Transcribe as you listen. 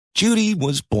Judy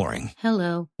was boring.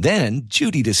 Hello. Then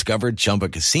Judy discovered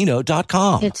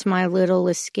ChumbaCasino.com. It's my little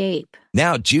escape.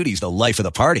 Now Judy's the life of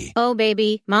the party. Oh,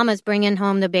 baby, mama's bringing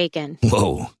home the bacon.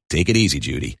 Whoa, take it easy,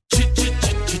 Judy.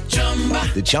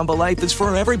 The Chumba life is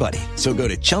for everybody. So go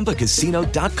to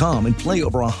ChumbaCasino.com and play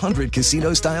over 100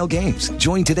 casino-style games.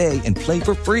 Join today and play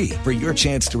for free for your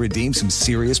chance to redeem some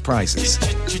serious prizes.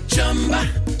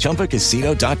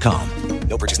 ChumbaCasino.com.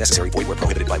 No purchase necessary. Void where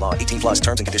prohibited by law. 18 plus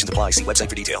terms and conditions apply. See website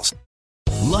for details.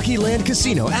 Lucky Land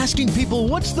Casino, asking people,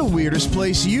 what's the weirdest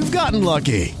place you've gotten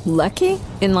lucky? Lucky?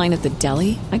 In line at the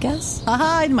deli, I guess?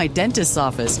 Aha, in my dentist's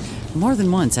office. More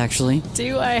than once, actually.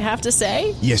 Do I have to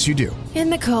say? Yes, you do. In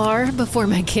the car before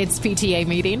my kids' PTA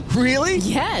meeting. Really?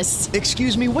 Yes.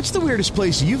 Excuse me, what's the weirdest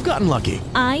place you've gotten lucky?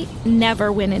 I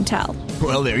never win and tell.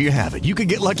 Well, there you have it. You can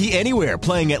get lucky anywhere,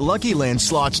 playing at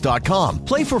LuckyLandSlots.com.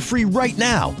 Play for free right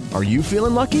now. Are you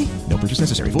feeling lucky? No purchase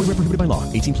necessary. Void where prohibited by law.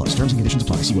 18 plus. Terms and conditions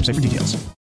apply. See website for details.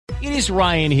 It is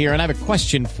Ryan here, and I have a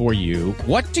question for you.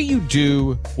 What do you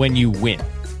do when you win?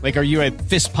 Like, are you a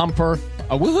fist pumper,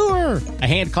 a woohooer, a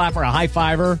hand clapper, a high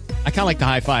fiver? I kind of like the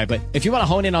high five, but if you want to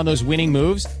hone in on those winning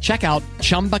moves, check out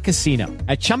Chumba Casino.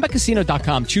 At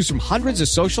ChumbaCasino.com, choose from hundreds of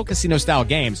social casino-style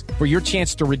games for your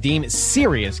chance to redeem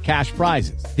serious cash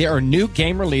prizes. There are new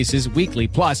game releases weekly,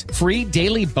 plus free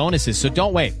daily bonuses, so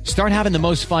don't wait. Start having the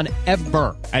most fun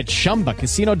ever at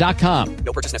ChumbaCasino.com.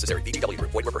 No purchase necessary. VGW Group.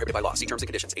 Void where prohibited by law. See terms and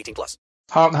conditions. 18 plus.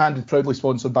 Heart and Hand is proudly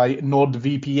sponsored by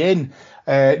NordVPN.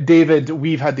 David,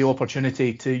 we've had the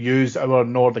opportunity to use our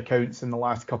Nord accounts in the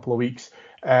last couple of weeks.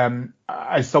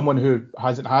 As someone who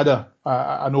hasn't had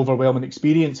an overwhelming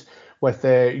experience with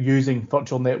using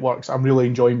virtual networks, I'm really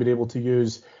enjoying being able to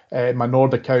use my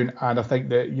Nord account, and I think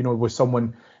that, you know, with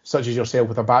someone such as yourself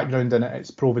with a background in it,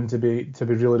 it's proven to be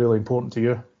really, really important to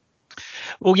you.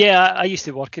 Well, yeah, I used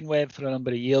to work in web for a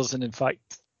number of years, and in fact,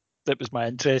 that was my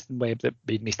interest in web that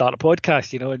made me start a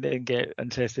podcast, you know, and get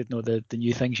interested in all the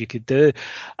new things you could do.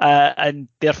 And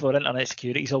therefore, internet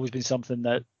security has always been something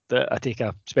that I take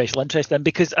a special interest in,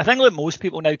 because I think like most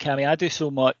people now, Cammy, I do so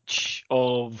much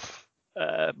of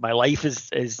my life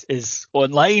is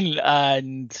online,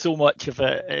 and so much of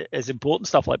it is important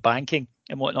stuff like banking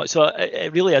and whatnot. So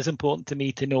it really is important to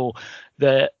me to know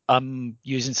that I'm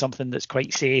using something that's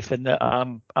quite safe, and that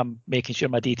I'm making sure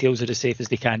my details are as safe as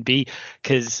they can be.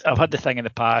 Because I've had the thing in the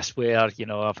past where, you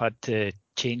know, I've had to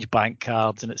change bank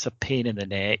cards and it's a pain in the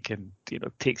neck, and, you know,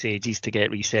 it takes ages to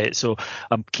get reset. So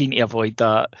I'm keen to avoid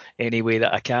that any way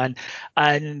that I can.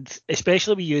 And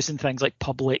especially with using things like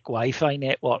public Wi-Fi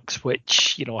networks,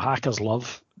 which, you know, hackers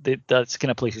love. That's the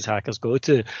kind of places hackers go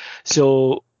to.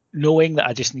 So knowing that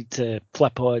I just need to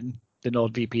flip on the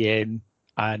NordVPN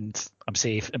and I'm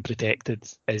safe and protected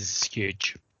is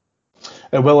huge.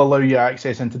 It will allow you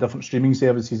access into different streaming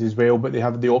services as well, but they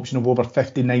have the option of over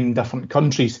 59 different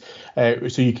countries,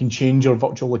 so you can change your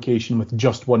virtual location with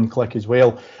just one click as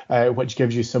well, which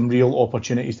gives you some real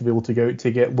opportunities to be able to go out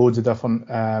to get loads of different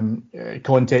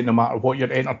content, no matter what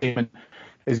your entertainment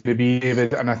is going to be,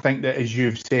 David. And I think that, as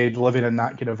you've said, living in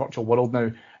that kind of virtual world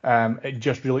now, it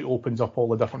just really opens up all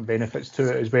the different benefits to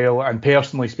it as well. And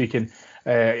personally speaking,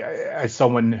 as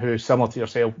someone who, similar to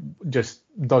yourself, just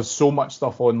does so much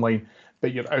stuff online,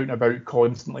 but you're out and about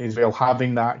constantly as well,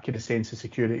 having that kind of sense of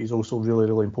security is also really,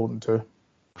 really important too.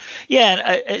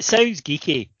 Yeah, it sounds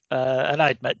geeky, and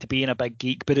I admit to being a big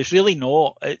geek, but it's really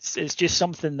not. It's just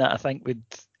something that I think with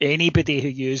anybody who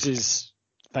uses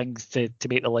things to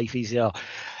make their life easier,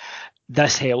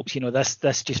 this helps. You know, this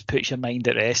just puts your mind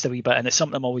at rest a wee bit, and it's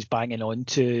something I'm always banging on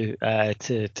to my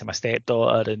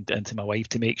stepdaughter and to my wife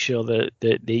to make sure that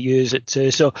they use it too.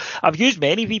 So I've used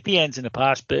many VPNs in the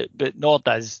past, but Nord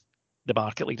is the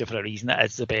market leader for a reason. It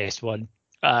is the best one,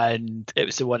 and it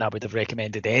was the one I would have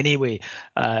recommended anyway.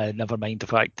 Never mind the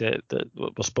fact that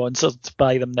we're sponsored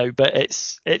by them now, but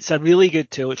it's a really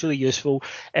good tool. It's really useful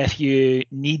if you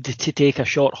need to take a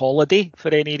short holiday for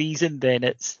any reason. Then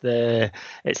it's the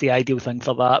ideal thing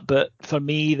for that. But for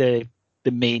me, the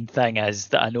main thing is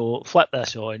that I know, flip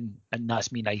this on and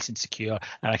that's me nice and secure,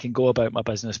 and I can go about my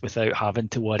business without having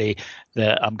to worry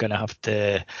that I'm going to have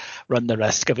to run the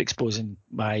risk of exposing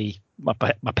my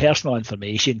personal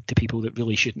information to people that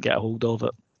really shouldn't get a hold of it.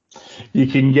 You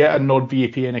can get a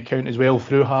NordVPN account as well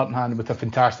through Heart and Hand with a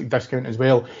fantastic discount as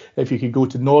well. If you could go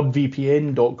to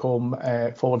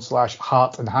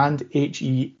nordvpn.com/heart and hand,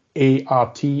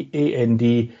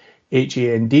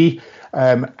 HEARTANDHAND,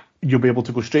 you'll be able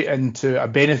to go straight into a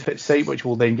benefit site, which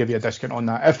will then give you a discount on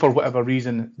that. If for whatever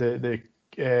reason the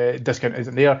discount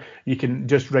isn't there, you can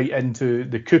just write into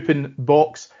the coupon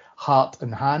box Heart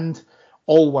and Hand,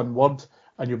 all one word,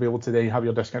 and you'll be able to then have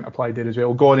your discount applied there as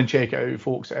well. Go on and check it out,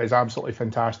 folks. It is absolutely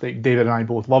fantastic. David and I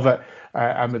both love it,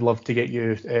 and would love to get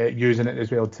you using it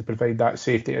as well to provide that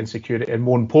safety and security, and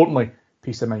more importantly,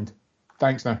 peace of mind.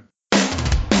 Thanks now.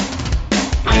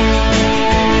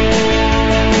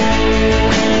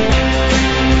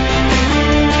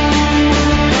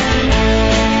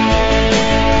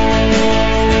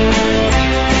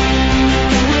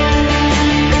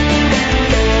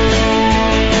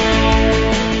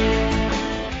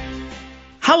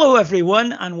 Hello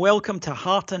everyone, and welcome to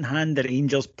Heart and Hand, the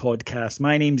Rangers podcast.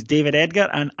 My name's David Edgar,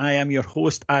 and I am your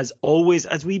host as always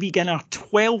as we begin our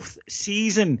 12th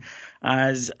season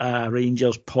as a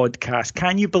Rangers podcast.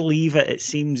 Can you believe it? It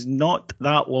seems not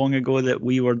that long ago that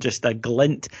we were just a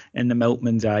glint in the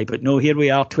milkman's eye, but no, here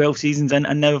we are 12 seasons in,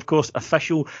 and now of course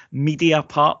official media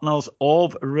partners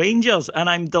of Rangers, and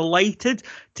I'm delighted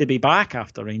to be back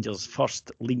after Rangers'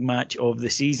 first league match of the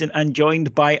season and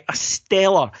joined by a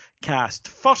stellar cast.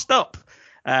 First up,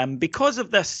 because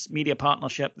of this media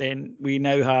partnership, then we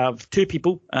now have two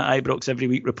people at Ibrox every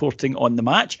week reporting on the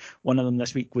match. One of them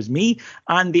this week was me,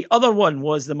 and the other one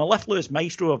was the mellifluous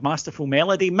maestro of masterful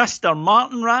melody, Mr.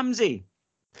 Martin Ramsey.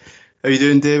 How you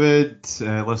doing, David?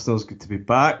 Listeners, good to be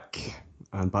back,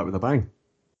 and back with a bang.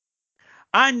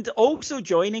 And also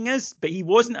joining us, but he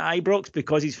wasn't at Ibrox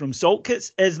because he's from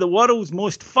Saltkits, is the world's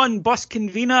most fun bus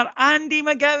convener, Andy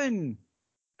McGowan.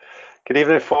 Good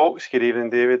evening, folks. Good evening,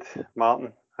 David,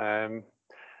 Martin.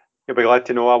 You'll be glad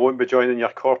to know I won't be joining your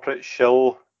corporate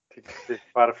shill, to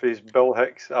paraphrase Bill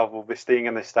Hicks. I will be staying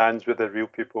in the stands with the real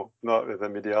people, not with the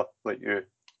media like you.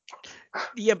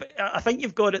 Yeah, but I think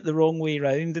you've got it the wrong way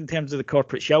round in terms of the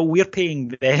corporate shill. We're paying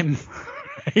them.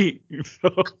 Right?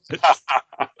 So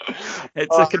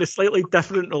it's a kind of slightly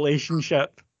different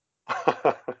relationship.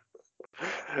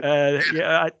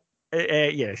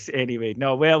 Yes, anyway.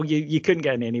 No, well, you couldn't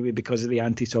get in anyway because of the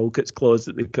anti-Saltkits clause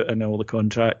that they put in all the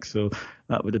contracts, so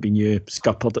that would have been you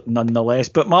scuppered nonetheless.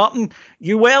 But Martin,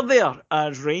 you were there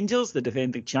as Rangers, the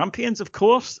defending champions, of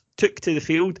course, took to the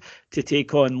field to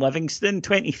take on Livingston.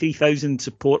 23,000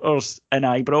 supporters in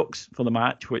Ibrox for the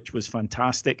match, which was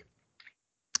fantastic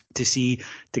to see,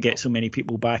 to get so many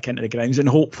people back into the grounds. And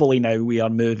hopefully now we are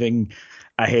moving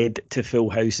ahead to full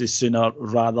houses sooner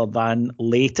rather than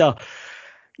later.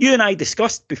 You and I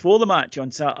discussed before the match on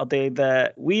Saturday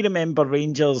that we remember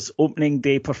Rangers' opening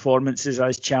day performances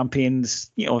as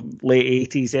champions, late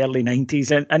 80s, early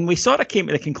 90s, and we sort of came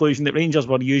to the conclusion that Rangers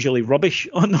were usually rubbish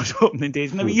on those opening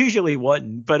days. Now, we usually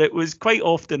won, but it was quite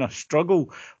often a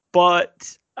struggle.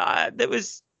 But there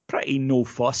was pretty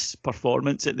no-fuss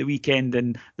performance at the weekend,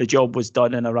 and the job was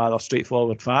done in a rather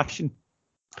straightforward fashion.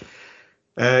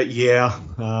 That's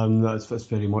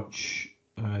very much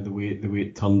the way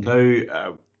it turned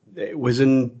out. It was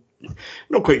in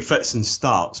not quite fits and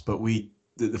starts, but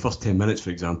the first 10 minutes, for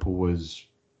example, was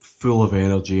full of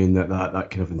energy and that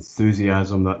kind of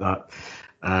enthusiasm, that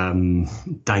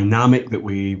dynamic that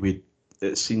we'd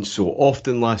seen so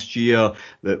often last year,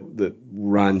 that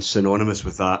ran synonymous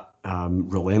with that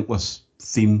relentless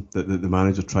theme that the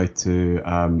manager tried to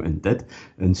and did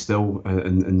instill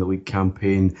in the league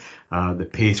campaign. The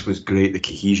pace was great, the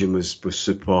cohesion was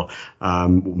super.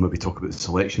 We'll maybe talk about the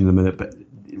selection in a minute, but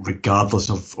regardless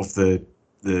of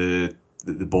the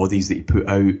bodies that he put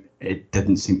out, it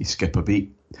didn't seem to skip a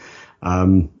beat.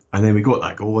 And then we got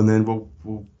that goal, and then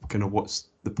we'll kind of, what's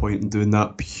the point in doing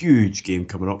that? Huge game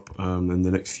coming up, and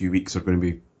the next few weeks are going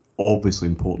to be obviously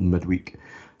important midweek.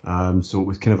 So it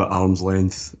was kind of at arm's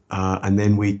length, and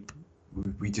then we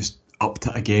just upped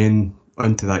it again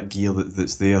onto that gear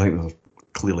that's there. I think there's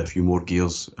clearly a few more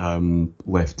gears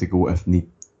left to go if need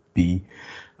be,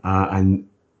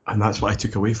 and that's what I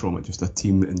took away from it. Just a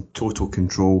team in total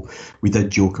control. We did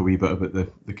joke a wee bit about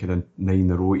the kind of 9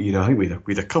 in a row era. I think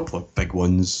we had a couple of big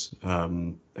ones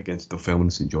against Dunfermline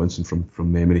and St Johnstone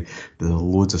from memory. But there are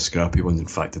loads of scrappy ones. In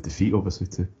fact, a defeat obviously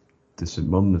to St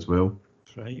Mirren as well.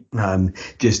 Right.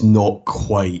 Just not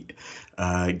quite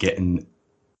getting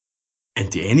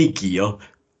into any gear.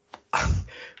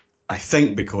 I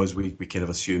think because we kind of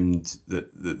assumed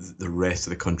that the rest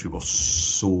of the country were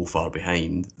so far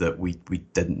behind that we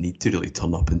didn't need to really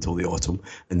turn up until the autumn,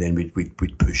 and then we'd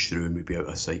push through and we'd be out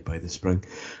of sight by the spring.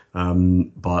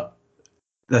 But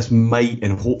this might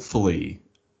and hopefully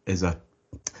is a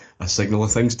signal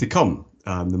of things to come.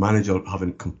 The manager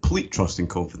having complete trust and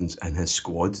confidence in his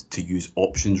squad to use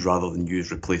options rather than use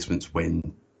replacements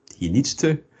when he needs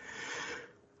to,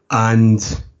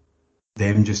 and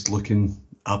them just looking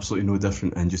absolutely no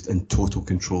different and just in total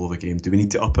control of a game. Do we need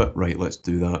to up it? Right, let's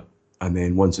do that. And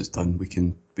then once it's done, we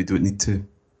don't need to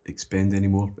expend any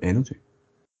more energy.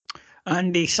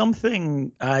 Andy,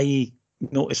 something I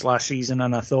noticed last season,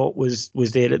 and I thought was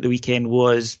there at the weekend,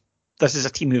 was this is a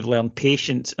team who've learned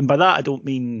patience. And by that, I don't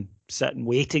mean sitting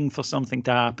waiting for something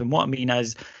to happen. What I mean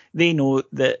is they know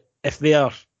that if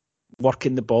they're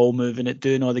working the ball, moving it,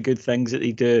 doing all the good things that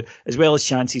they do, as well as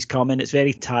chances coming, it's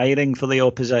very tiring for the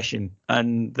opposition,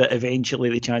 and that eventually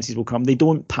the chances will come. They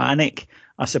don't panic,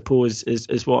 I suppose,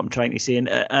 is what I'm trying to say. And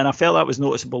I felt that was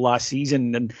noticeable last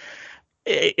season, and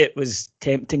it was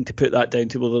tempting to put that down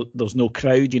to, well, there's no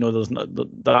crowd, there's not,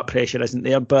 that pressure isn't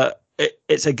there. But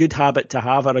it's a good habit to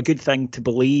have, or a good thing to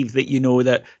believe, that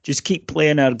that just keep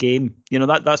playing our game.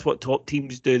 That's what top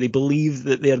teams do. They believe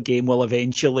that their game will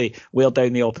eventually wear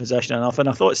down the opposition enough. And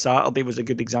I thought Saturday was a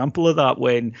good example of that,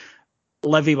 when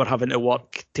Livy were having to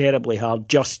work terribly hard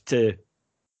just to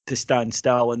stand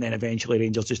still, and then eventually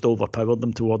Rangers just overpowered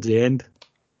them towards the end.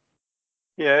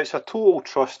 Yeah, it's a total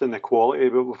trust in the quality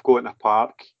that we've got in the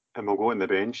park, and we'll go on the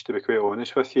bench, to be quite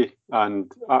honest with you.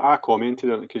 And I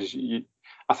commented on it because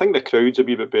I think the crowd's a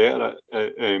wee bit better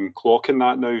at clocking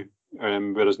that now,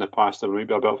 whereas in the past there might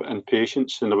be a bit of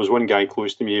impatience. And there was one guy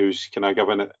close to me who was kind of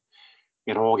giving it,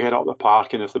 I'll get up the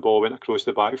park, and if the ball went across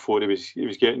the back foot, he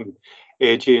was getting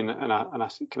edgy. And I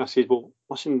said, well,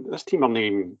 listen, this team aren't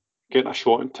even getting a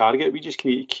shot on target. We just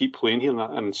need to keep playing here,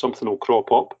 and something will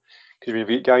crop up. Because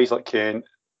we've got guys like Kent,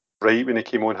 right when he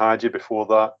came on, Hadji before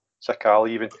that, Sakala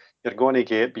even, you're going to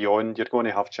get beyond, you're going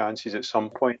to have chances at some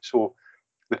point. So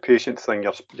the patient thing,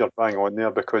 you're bang on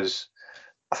there, because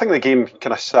I think the game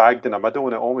kind of sagged in the middle,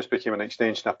 and it almost became an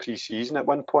extension of pre-season at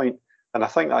one point. And I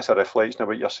think that's a reflection of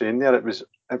what you're saying there. It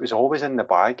was always in the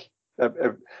bag. I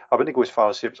wouldn't go as far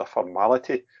as say it was a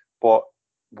formality, but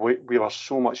we were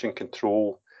so much in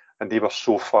control, and they were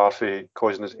so far from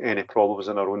causing us any problems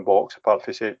in our own box, apart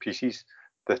from set pieces,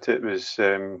 that it was,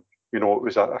 it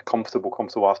was a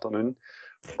comfortable afternoon.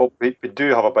 But we do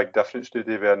have a big difference, do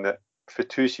we, in that for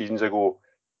 2 seasons ago,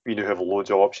 we now have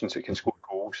loads of options that can score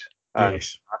goals. And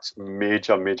yes, that's a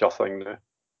major thing now.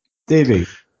 Davey,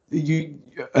 you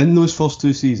in those first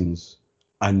 2 seasons,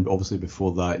 and obviously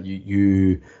before that,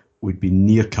 you would be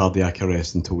near cardiac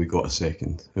arrest until we got a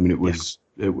second. I mean, it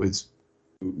was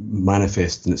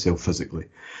manifesting itself physically.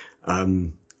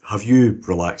 Have you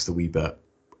relaxed a wee bit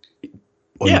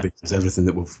on the basis of everything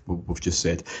that we've just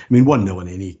said? I mean, 1-0 in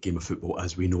any game of football,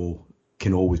 as we know,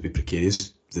 can always be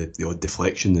precarious. The odd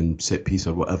deflection and set piece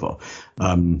or whatever.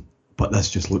 But this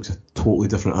just looks a totally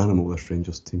different animal, this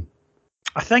Rangers team.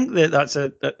 I think that's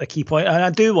a key point. And I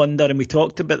do wonder, and we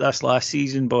talked about this last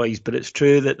season, boys, but it's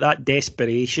true that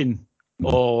desperation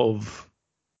of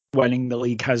winning the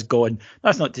league has gone.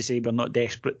 That's not to say we're not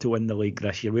desperate to win the league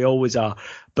this year. We always are.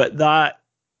 But that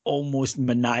almost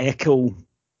maniacal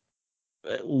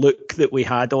look that we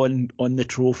had on the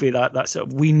trophy, that sort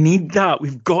of, we need that.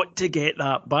 We've got to get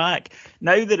that back.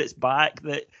 Now that it's back,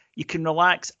 that you can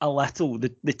relax a little.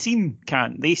 The team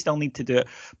can't. They still need to do it.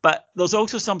 But there's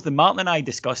also something, Martin and I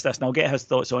discussed this, and I'll get his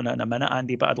thoughts on it in a minute,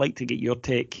 Andy, but I'd like to get your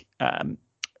take.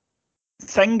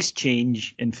 Things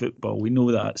change in football. We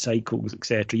know that, cycles,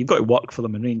 etc. You've got to work for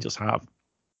them, and Rangers have.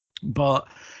 But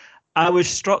I was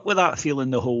struck with that feeling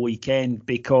the whole weekend,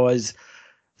 because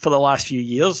for the last few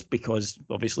years, because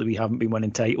obviously we haven't been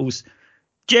winning titles,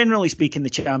 generally speaking, the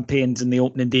champions in the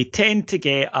opening day tend to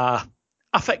get a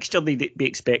fixture they'd be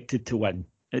expected to win.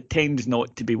 It tends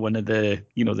not to be one of the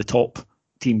top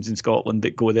teams in Scotland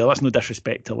that go there. That's no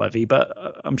disrespect to Livy,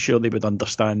 but I'm sure they would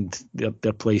understand their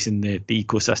place in the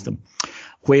ecosystem.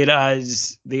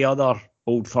 Whereas the other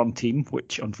Old Firm team,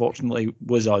 which unfortunately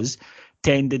was us,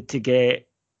 tended to get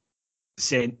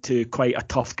sent to quite a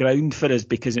tough ground for us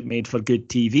because it made for good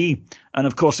TV. And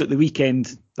of course, at the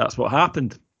weekend, that's what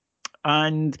happened.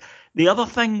 And the other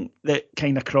thing that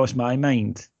kind of crossed my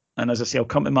mind, and as I say, I'll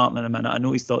come to Martin in a minute. I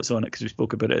know his thoughts on it because we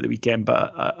spoke about it at the weekend,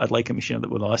 but I'd like him to share that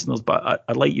with the listeners. But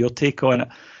I'd like your take on it.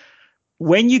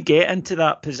 When you get into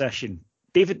that position,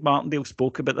 David Martindale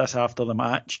spoke about this after the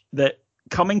match, that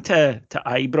coming to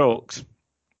Ibrox,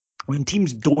 when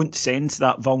teams don't sense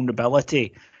that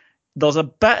vulnerability, there's a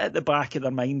bit at the back of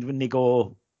their mind when they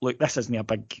go, look, this isn't a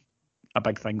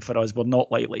big thing for us. We're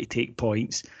not likely to take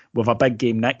points. We have a big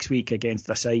game next week against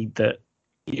a side that,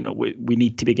 we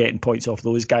need to be getting points off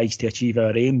those guys to achieve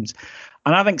our aims.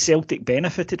 And I think Celtic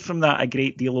benefited from that a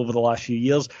great deal over the last few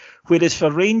years. Whereas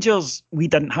for Rangers, we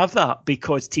didn't have that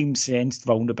because teams sensed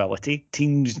vulnerability.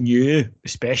 Teams knew,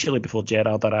 especially before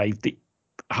Gerrard arrived, they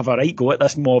have a right go at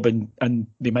this mob and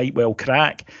they might well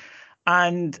crack.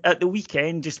 And at the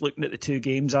weekend, just looking at the 2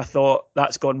 games, I thought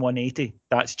that's gone 180.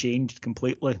 That's changed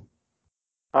completely.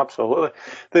 Absolutely.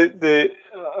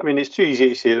 I mean, it's too easy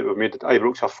to say that we've made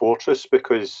Ibrox a fortress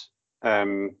because...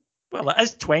 well, it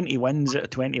is 20 wins out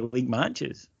of 20 league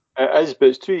matches. It is, but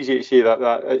it's too easy to say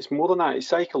that it's more than that. It's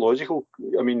psychological.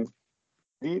 I mean,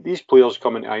 these players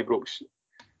come into Ibrox.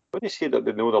 I wouldn't say that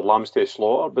they know they're lambs to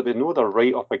slaughter, but they know they're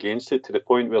right up against it to the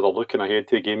point where they're looking ahead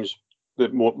to games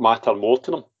that matter more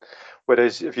to them.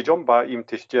 Whereas if you jump back even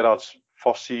to Gerrard's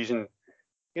first season,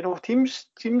 teams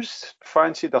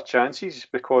fancied their chances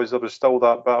because there was still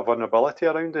that bit of vulnerability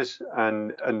around us,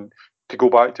 and to go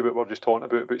back to what we were just talking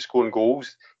about scoring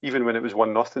goals, even when it was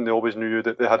 1-0, they always knew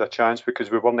that they had a chance because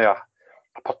we weren't a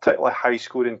particularly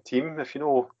high-scoring team. If you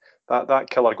know, that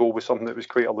killer goal was something that was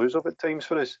quite elusive at times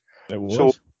for us. It was.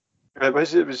 So it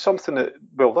was something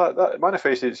that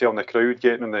manifested itself in the crowd,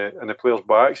 getting in the players'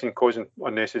 backs and causing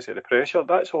unnecessary pressure.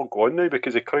 That's all gone now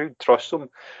because the crowd trusts them.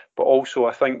 But also,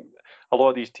 I think a lot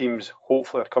of these teams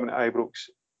hopefully are coming to Ibrox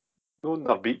knowing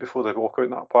they're beat before they walk out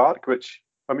in that park, which,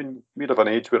 I mean, we're of an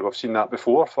age where we've seen that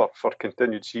before for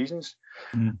continued seasons.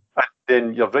 And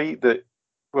then you're right that,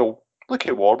 well, look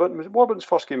at Warburton. Warburton's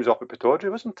first game was up at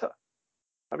Pittodrie, wasn't it?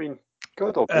 I mean,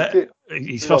 God almighty.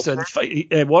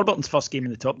 Warburton's first game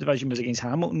in the top division was against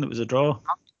Hamilton. It was a draw.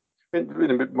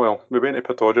 Well, we went to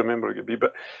Pittodrie, I remember it could be,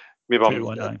 but maybe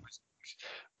I'm...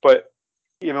 But,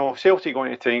 Celtic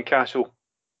going to Tynecastle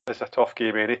is a tough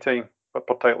game anytime, but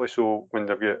particularly so when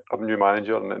they've got a new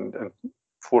manager and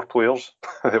 4 players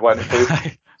they want to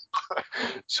play.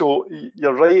 So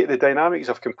you're right, the dynamics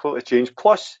have completely changed.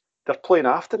 Plus, they're playing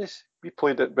after us. We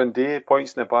played at Bindé,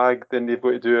 points in the bag, then they've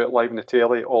got to do it live on the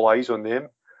telly, all eyes on them.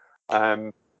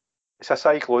 It's a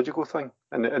psychological thing,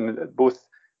 and both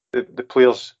the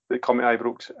players that come to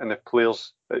Ibrox and the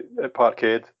players at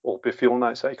Parkhead will be feeling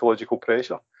that psychological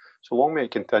pressure. So long may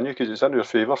it continue because it's in our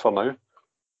favour for now.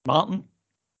 Martin?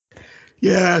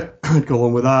 Yeah, I'd go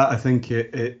along with that. I think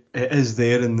it is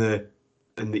there in the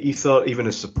ether, even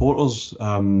as supporters.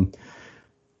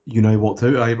 You now walked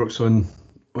out of Ibrox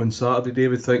on Saturday,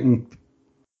 David, thinking,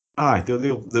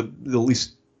 they'll at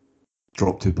least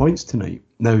drop 2 points tonight.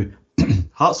 Now,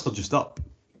 Hearts are just up.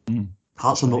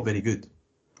 Hearts are not very good.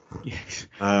 Yes.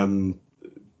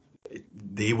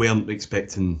 They weren't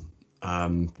expecting. I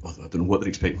don't know what they're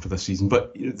expecting for this season,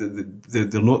 but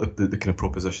they're not the kind of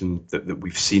proposition that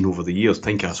we've seen over the years.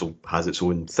 Tynecastle has its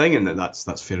own thing, and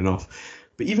that's fair enough.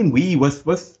 But even we,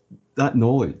 with that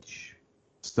knowledge,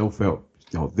 still felt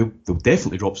they'll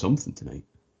definitely drop something tonight.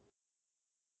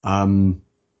 And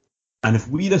if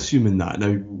we're assuming that,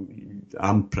 now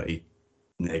I'm pretty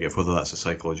negative whether that's a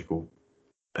psychological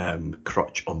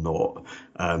crutch or not.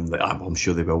 I'm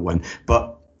sure they will win,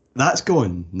 but that's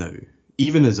gone now.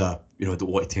 Even as I don't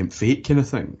want to tempt fate kind of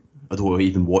thing. I don't want to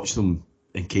even watch them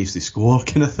in case they score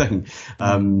kind of thing.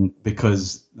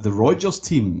 Because the Rodgers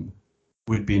team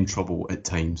would be in trouble at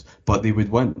times, but they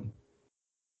would win.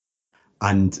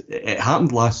 And it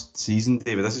happened last season,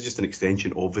 David. This is just an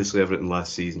extension, obviously, of everything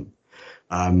last season.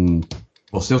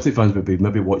 Celtic fans would be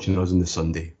maybe watching us on the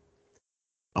Sunday,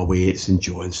 away at St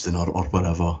Johnstone or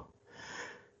wherever,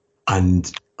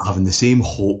 and having the same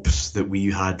hopes that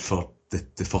we had for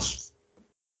the first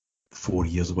 4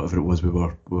 years or whatever it was we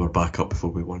were back up before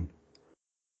we won.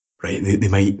 Right? They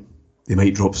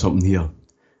might drop something here,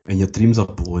 and your dreams are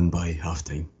blown by half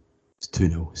time. It's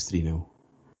 2-0, it's 3-0.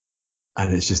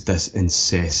 And it's just this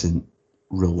incessant,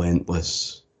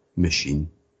 relentless machine.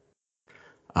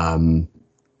 And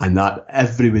that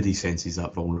everybody senses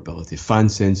that vulnerability.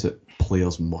 Fans sense it,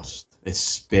 players must,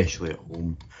 especially at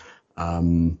home.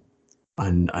 And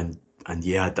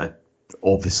yeah, that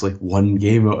obviously one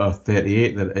game out of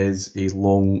 38, there is a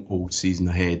long old season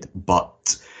ahead,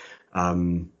 but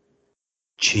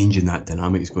changing that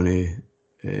dynamic is going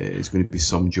to be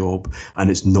some job,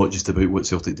 and it's not just about what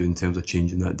Celtic do in terms of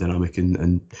changing that dynamic.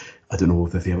 And I don't know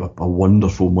if they have a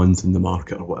wonderful month in the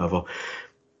market or whatever.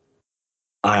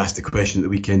 I asked the question at the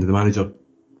weekend of the manager: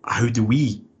 how do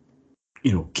we,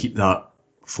 keep that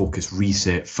focus,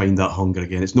 reset, find that hunger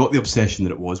again? It's not the obsession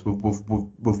that it was. We've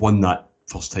won that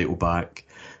first title back,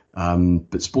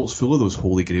 but sport's full of those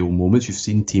holy grail moments. You've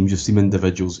seen teams, you've seen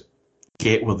individuals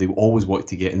get where they always wanted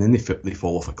to get, and then they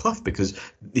fall off a cliff because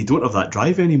they don't have that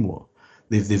drive anymore.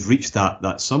 They've reached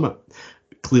that summit.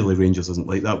 Clearly, Rangers isn't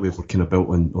like that. We're kind of built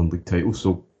on league titles.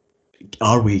 So,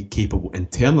 are we capable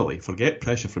internally? Forget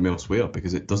pressure from elsewhere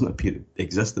because it doesn't appear to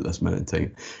exist at this minute in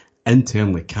time.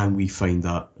 Internally, can we find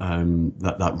that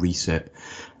that reset,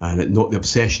 and not the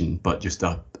obsession, but just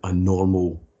a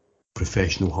normal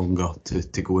professional hunger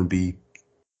to go and be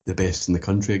the best in the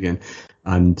country again?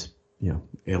 And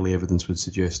early evidence would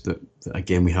suggest that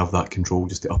again we have that control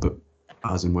just to up it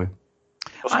as and when.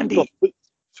 Andy,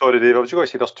 sorry Dave, I was going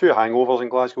to say there's 2 hangovers in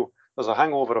Glasgow. There's a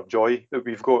hangover of joy that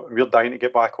we've got, and we're dying to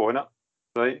get back on it.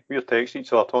 Right, we're texting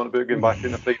each other talking about going back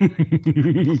in the fight.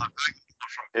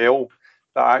 from hell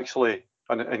that actually,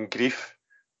 in grief,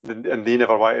 and they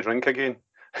never want to drink again.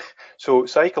 So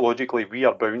psychologically, we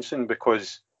are bouncing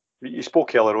because you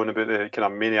spoke earlier on about the kind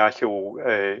of maniacal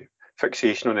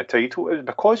fixation on the title. It was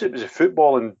because it was a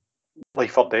football and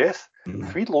life or death.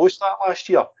 If we'd lost that last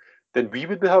year, then we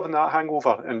would be having that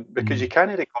hangover, and because you can't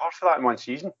recover for that in one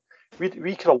season. We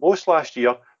could have lost last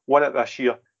year, won it this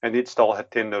year, and they'd still had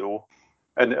 10 in a row,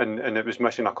 and it was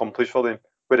mission accomplished for them.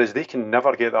 Whereas they can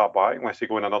never get that back unless they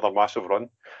go on another massive run.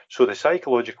 So the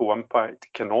psychological impact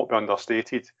cannot be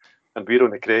understated, and we're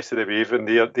on the crest of the wave, and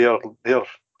they're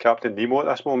Captain Nemo at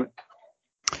this moment.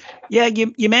 Yeah,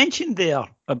 you mentioned there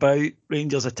about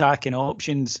Rangers attacking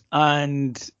options,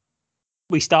 and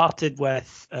we started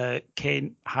with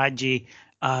Kent Hadji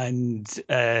and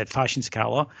Fashion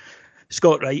Scala.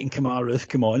 Scott Wright and Kemar Roofe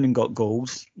come on and got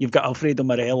goals. You've got Alfredo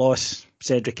Morelos,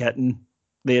 Cedric Itten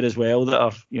there as well that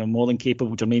are more than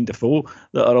capable. Jermaine Defoe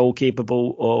that are all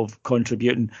capable of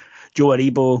contributing. Joe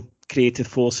Aribo, creative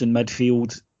force in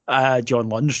midfield. John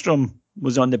Lundstrom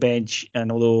was on the bench,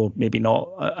 and although maybe not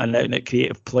an out-and-out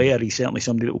creative player, he's certainly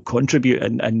somebody that will contribute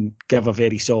and give a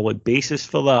very solid basis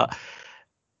for that.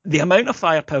 The amount of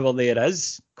firepower there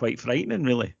is quite frightening,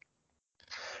 really.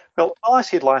 Well, all I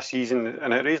said last season,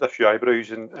 and it raised a few eyebrows,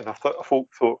 and a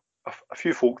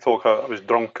few folk thought I was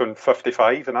drunk on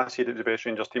 55, and I said it was the best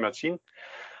Rangers team I'd seen.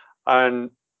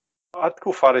 And I'd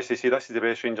go far as to say this is the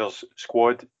best Rangers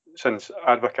squad since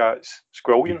Advocaat's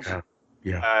Squillions.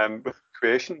 With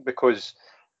question, because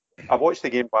I watched the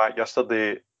game back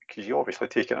yesterday, because you obviously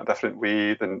take it a different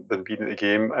way than being at the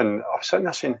game, and I was sitting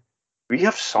there saying, we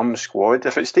have some squad.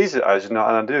 If it stays as it is, and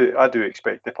I do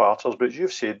expect departures, but as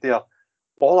you've said there,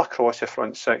 all across the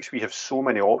front six, we have so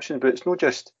many options, but it's not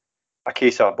just a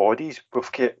case of bodies.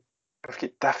 We've got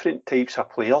different types of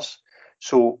players.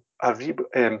 So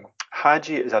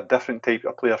Hadji is a different type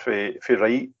of player for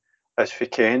Wright, as for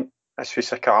Kent, as for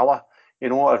Sakala.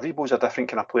 Aribo's a different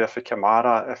kind of player for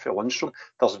Kamara, for Lundstrom.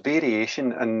 There's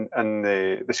variation in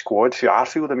the squad. For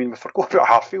Arfield, I mean, we forgot about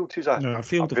Arfield, who's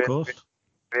of course,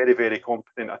 very, very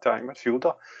competent attacking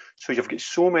midfielder. So you've got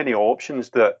so many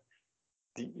options that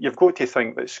you've got to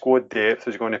think that squad depth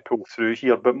is going to pull through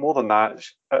here. But more than that,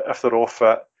 if they're all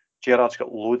fit, Gerrard's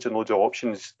got loads and loads of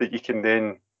options that you can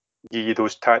then give you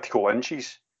those tactical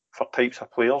inches for types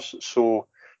of players. So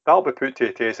that'll be put to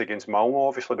a test against Malmo,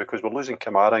 obviously, because we're losing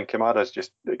Kamara, and Kamara's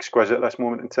just exquisite at this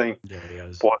moment in time. Yeah, he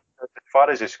is. But as far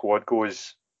as the squad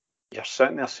goes, you're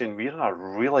sitting there saying we're in a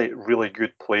really, really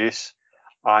good place.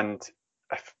 And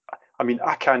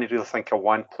I can't really think of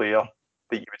one player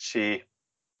that you would say,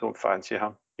 don't fancy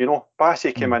him.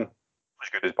 Bassey came in as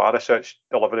good as Barisic,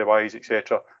 delivery-wise,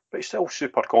 etc. But he's still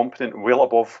super competent, well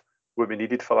above what we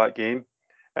needed for that game.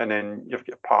 And then you've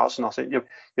got Patterson.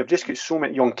 You've just got so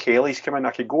many young Kellys coming.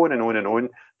 I could go on and on and on.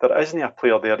 There isn't a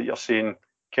player there that you're saying,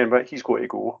 he's got to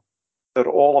go. They're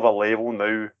all of a level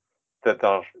now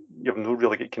that you've not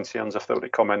really got concerns if they were to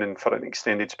come in and for an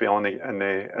extended spell in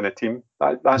the team.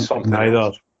 That's something.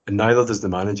 Neither does the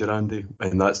manager, Andy,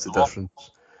 and that's the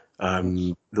difference.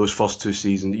 Those first two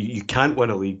seasons, you can't win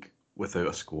a league without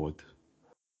a squad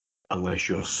unless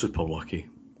you're super lucky.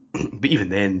 But even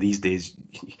then, these days,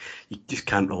 you just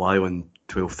can't rely on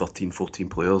 12, 13, 14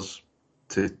 players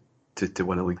to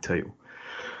win a league title.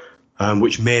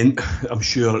 Which meant, I'm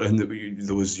sure, in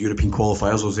those European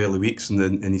qualifiers, those early weeks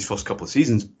in his first couple of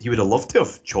seasons, he would have loved to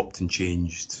have chopped and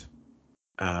changed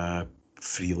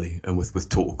freely and with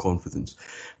total confidence.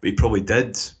 But he probably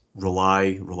did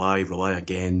rely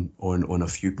again on a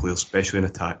few players, especially in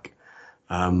attack,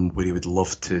 where he would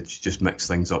love to just mix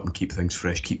things up and keep things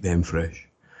fresh, keep them fresh.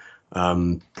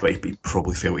 But he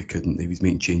probably felt he couldn't. He was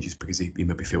making changes because he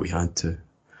maybe felt he had to,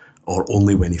 or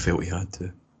only when he felt he had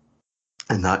to.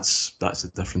 And that's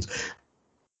the difference.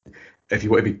 If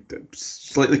you want to be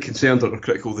slightly concerned or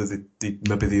critical,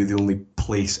 maybe the only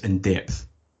place in depth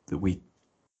that we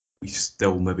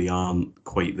still maybe aren't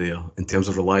quite there in terms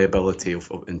of reliability,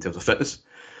 in terms of fitness,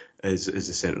 is the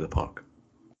centre of the park.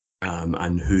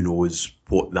 And who knows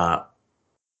what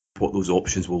those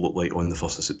options will look like on the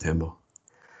 1st of September.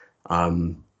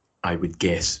 I would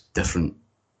guess different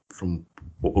from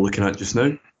what we're looking at just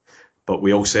now. But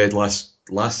we all said last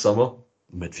summer,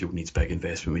 midfield needs big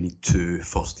investment. We need 2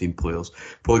 first-team players.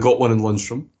 Probably got one in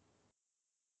Lundstrom.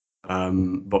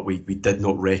 But we did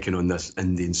not reckon on this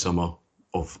Indian summer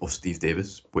of Steve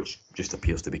Davis, which just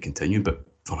appears to be continuing. But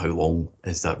for how long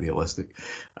is that realistic?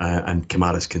 And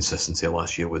Kamara's consistency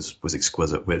last year was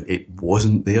exquisite, where it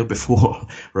wasn't there before,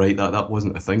 right? That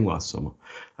wasn't a thing last summer.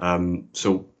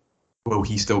 So will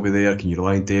he still be there? Can you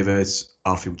rely on Davis?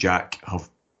 Arfield, Jack have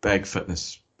big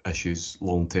fitness issues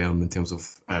long term in terms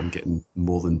of getting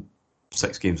more than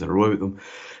 6 games in a row out of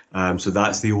them. So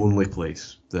that's the only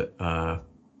place that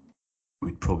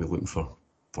we'd probably looking for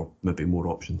maybe more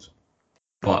options.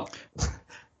 But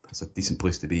that's a decent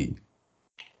place to be.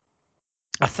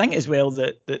 I think as well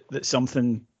that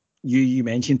something you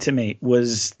mentioned to me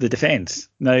was the defence.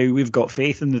 Now, we've got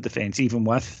faith in the defence, even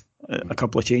with a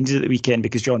couple of changes at the weekend,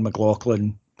 because John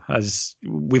McLaughlin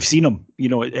we've seen him.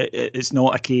 It's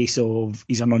not a case of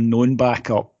he's an unknown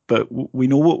backup, but we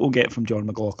know what we'll get from John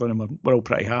McLaughlin, and we're all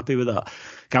pretty happy with that.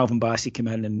 Calvin Bassey came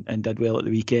in and did well at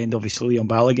the weekend. Obviously, Leon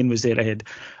Balogun was there ahead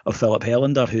of Philip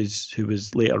Helander, who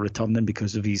was later returning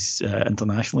because of his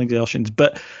international exertions.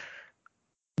 But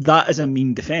that is a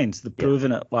mean defence. They've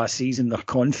proven it last season. They're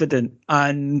confident.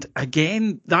 And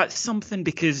again, that's something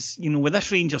because, with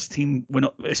this Rangers team,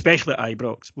 especially at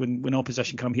Ibrox, when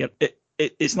opposition come here,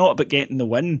 it's not about getting the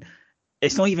win.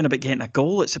 It's not even about getting a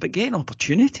goal. It's about getting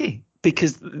opportunity,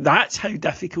 because that's how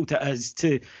difficult it is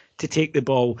to take the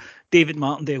ball. David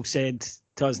Martindale said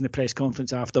to us in the press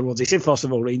conference afterwards, he said, first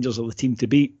of all, Rangers are the team to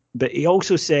beat. But he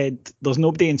also said there's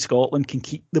nobody in Scotland can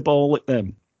keep the ball like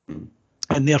them.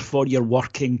 And therefore, you're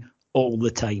working all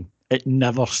the time. It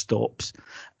never stops.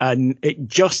 And it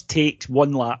just takes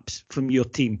one lapse from your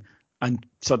team and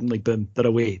suddenly, boom, they're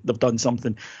away. They've done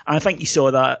something. And I think you saw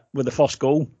that with the first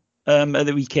goal at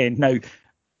the weekend. Now,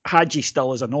 Hadji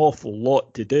still has an awful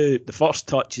lot to do. The first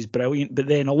touch is brilliant, but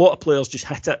then a lot of players just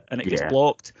hit it and it gets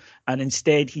blocked. And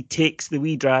instead, he takes the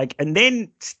wee drag. And then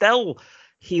still,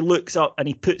 he looks up and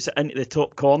he puts it into the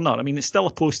top corner. I mean, it's still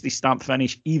a postage stamp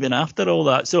finish even after all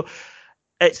that. So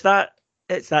it's that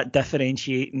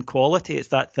differentiating quality. It's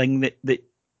that thing that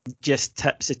just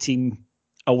tips a team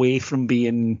away from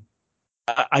being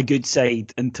a good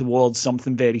side and towards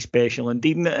something very special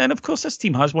indeed. And of course, this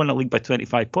team has won the league by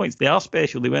 25 points. They are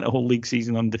special. They went a whole league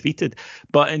season undefeated.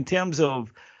 But in terms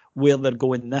of where they're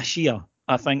going this year,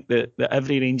 I think that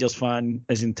every Rangers fan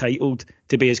is entitled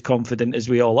to be as confident as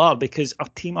we all are, because our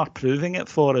team are proving it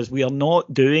for us. We are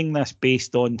not doing this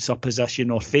based on supposition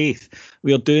or faith.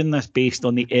 We are doing this based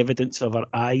on the evidence of our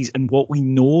eyes and what we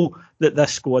know that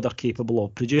this squad are capable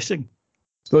of producing.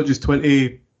 It's not just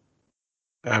 20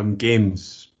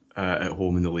 games at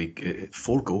home in the league.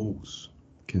 4 goals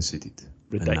conceded.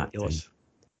 Ridiculous.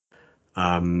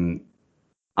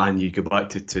 And you go back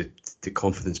to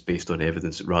confidence based on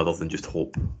evidence rather than just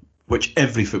hope, which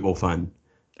every football fan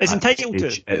is entitled to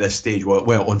at this stage.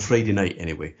 Well, on Friday night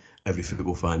anyway, every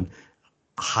football fan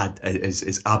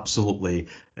is absolutely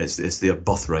it's their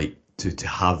birthright to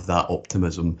have that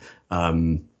optimism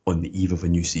on the eve of a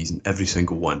new season. Every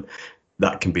single one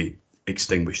that can be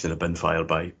extinguished in a bin fire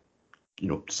by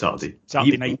Saturday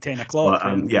night 10 o'clock.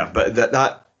 But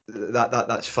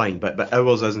that's fine. But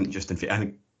ours isn't just in fact. I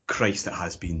think Christ, it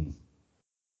has been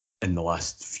in the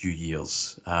last few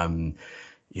years. I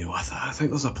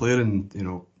think there's a player in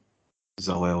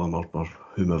Zalel or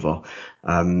whomever.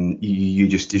 You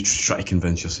just try to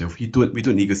convince yourself we don't need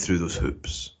to go through those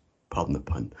hoops. Pardon the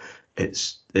pun.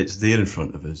 It's there in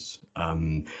front of us.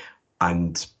 And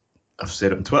I've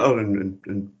said it on Twitter,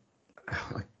 and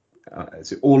it's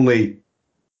the only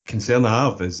concern I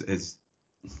have is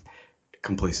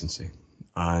complacency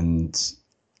and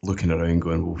looking around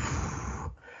going,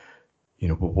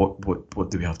 what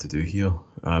do we have to do here?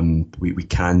 We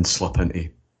can slip into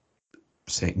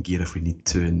second gear if we need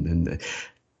to, and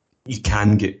you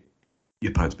can get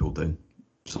your pants pulled down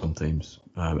sometimes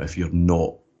if you're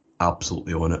not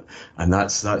absolutely on it, and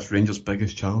that's Rangers'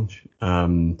 biggest challenge.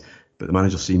 But the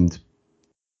manager seemed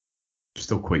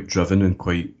still quite driven and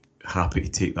quite happy to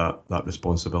take that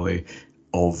responsibility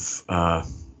of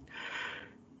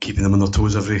keeping them on their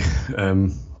toes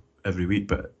every week.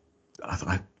 But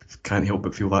I can't help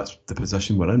but feel that's the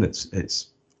position we're in.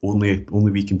 It's only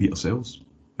we can beat ourselves,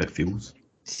 it feels.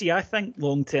 See, I think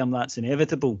long term that's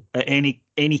inevitable at any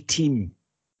team.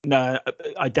 Now,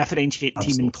 I differentiate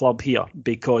team and club here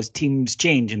because teams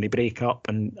change and they break up,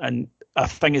 and I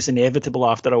think it's inevitable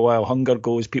after a while. Hunger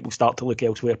goes, people start to look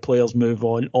elsewhere, players move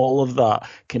on, all of that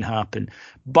can happen.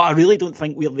 But I really don't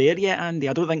think we're there yet, Andy.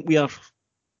 I don't think we are.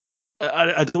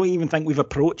 I don't even think we've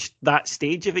approached that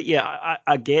stage of it yet.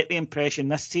 I get the impression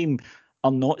this team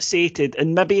are not sated,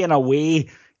 and maybe in a way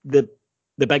the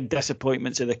big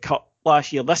disappointments of the Cup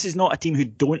last year. This is not a team who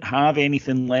don't have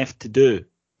anything left to do.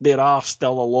 There are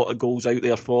still a lot of goals out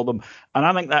there for them, and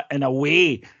I think that in a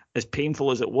way, as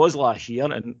painful as it was last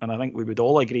year, and I think we would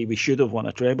all agree we should have won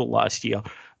a treble last year,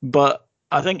 but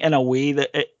I think in a way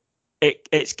that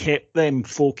it's kept them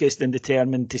focused and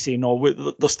determined to say,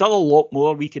 no, there's still a lot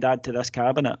more we could add to this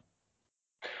cabinet.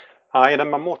 Aye, and in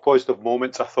my more positive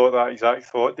moments, I thought that exact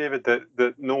thought, David,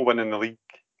 that no one in the league,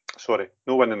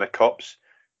 no one in the Cups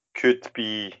could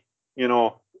be,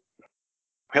 well,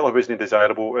 it wasn't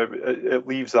desirable. It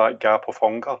leaves that gap of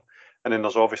hunger. And then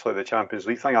there's obviously the Champions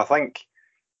League thing. I think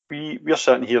we're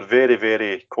sitting here very,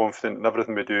 very confident in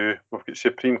everything we do. We've got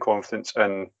supreme confidence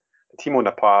in the team on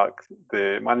the park,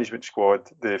 the management squad,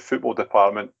 the football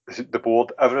department, the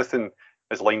board. Everything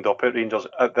is lined up at Rangers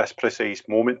at this precise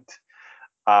moment.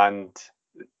 And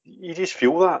you just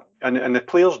feel that. And the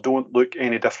players don't look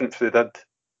any different than they did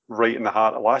right in the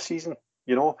heart of last season.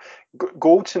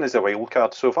 Goldson is a wild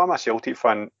card. So if I'm a Celtic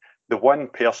fan, the one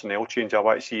personnel change I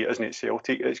want to see isn't at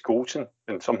Celtic, it's Goldson,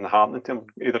 and something happening to him,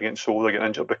 either getting sold or getting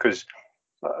injured. Because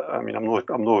I'm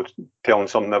not telling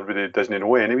something everybody doesn't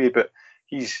know anyway, but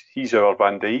he's our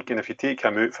Van Dijk, and if you take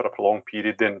him out for a prolonged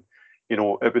period, then it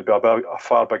would be a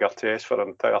far bigger test for our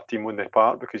entire team on the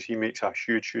park, because he makes a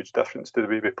huge difference to the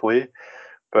way we play.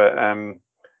 But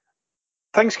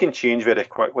things can change very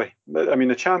quickly. I mean,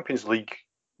 the Champions League,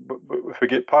 if we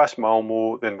get past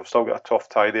Malmo, then we've still got a tough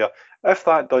tie there. If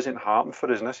that doesn't happen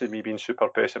for us, and this is me being super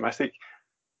pessimistic,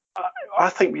 I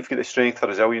think we've got the strength, the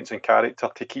resilience and character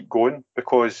to keep going,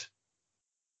 because,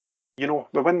 we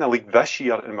win the league this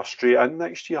year and we're straight in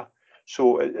next year.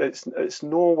 So it's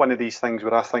no one of these things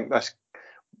where I think this,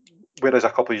 whereas a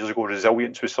couple of years ago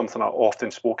resilience was something I often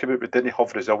spoke about, we didn't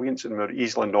have resilience and we were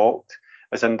easily knocked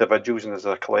as individuals and as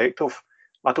a collective.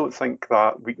 I don't think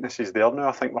that weakness is there now.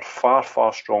 I think we're far,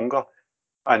 far stronger,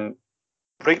 and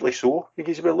rightly so.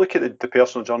 Because we look at the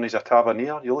personal journeys of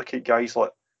Tavernier, you look at guys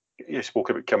like, you spoke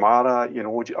about Kamara,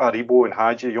 Aribo and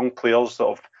Hadji, young players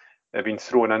that have been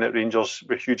thrown in at Rangers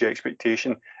with huge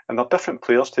expectation, and they're different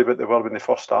players to what they were when they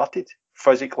first started,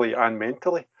 physically and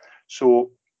mentally.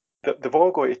 So they've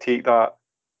all got to take that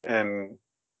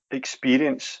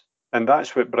experience, and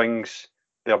that's what brings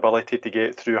the ability to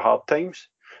get through hard times.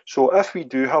 So if we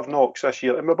do have knocks this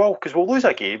year, and we will, because we'll lose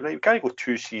a game, right? We can't go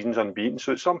 2 seasons unbeaten.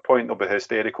 So at some point there'll be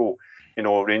hysterical,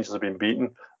 Rangers have been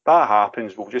beaten. That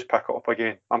happens, we'll just pick it up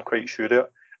again. I'm quite sure of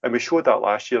it. And we showed that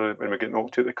last year when we got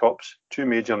knocked out of the Cups. 2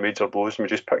 major blows, and we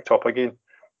just picked up again.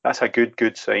 That's a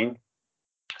good sign.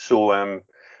 So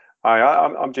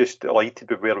I'm just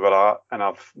delighted with where we're at, and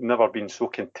I've never been so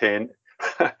content.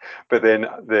 But then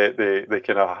the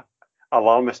kind of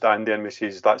alarmist Andy in me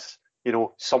says that's,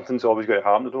 something's always going to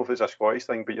happen. I don't know if it's a Scottish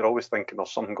thing, but you're always thinking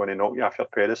there's something going to knock you off your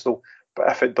pedestal. But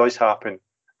if it does happen,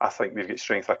 I think we've got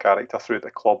strength of character throughout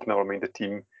the club, never mind the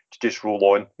team, to just roll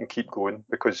on and keep going,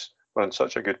 because we're in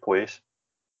such a good place.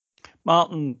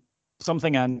 Martin,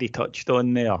 something Andy touched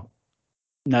on there.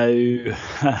 Now,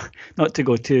 not to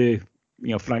go to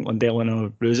Franklin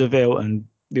Delano Roosevelt, and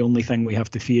the only thing we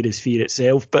have to fear is fear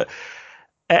itself, but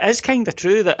it is kind of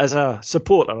true that as a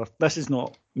supporter, this is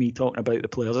not me talking about the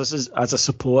players, this is as a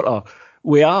supporter,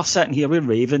 we are sitting here, we're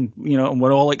raving, and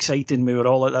we're all excited. We were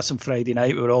all at this on Friday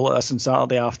night, we were all at this on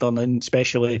Saturday afternoon,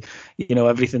 especially,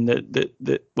 everything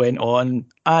that went on.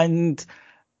 And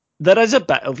there is a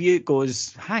bit of you that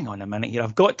goes, hang on a minute here,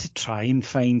 I've got to try and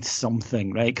find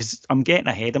something, right? Because I'm getting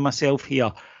ahead of myself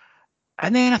here.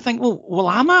 And then I think, well,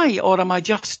 am I? Or am I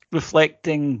just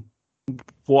reflecting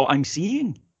what I'm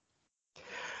seeing?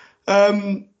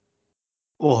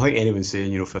 Well, I think anyone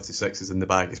saying, 56 is in the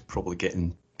bag is probably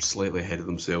getting slightly ahead of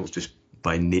themselves just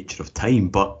by nature of time.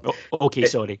 But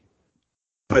sorry.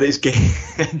 But it's getting,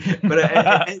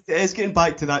 it is getting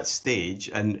back to that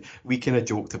stage, and we kind of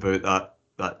joked about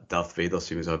that Darth Vader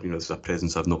seems to have, this is a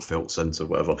presence I've not felt since, or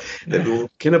whatever. We're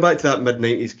kind of back to that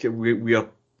mid-90s. We are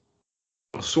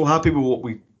so happy with what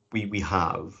we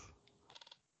have,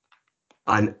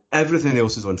 and everything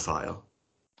else is on fire.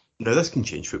 Now, this can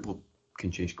change. Football can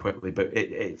change quickly, but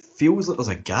it feels like there's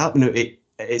a gap. Now,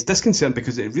 it's disconcerting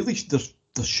because it really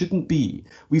there shouldn't be.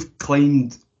 We've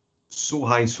climbed so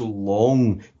high so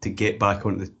long to get back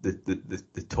on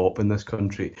the top in this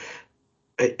country.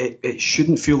 It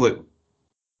shouldn't feel like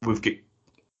we've got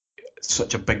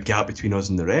such a big gap between us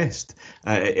and the rest.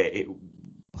 I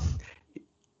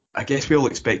guess we all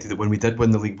expected that when we did win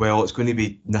the league, well, it's going to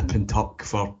be nip and tuck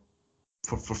for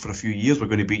a few years. We're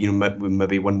going to be,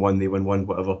 maybe 1-1, they win 1,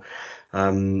 whatever.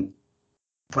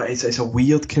 But it's a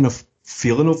weird kind of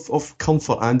feeling of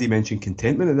comfort. Andy mentioned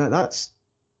contentment, and that's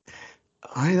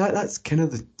kind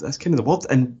of the word.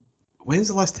 And when's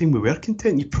the last time we were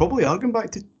content? You probably are going back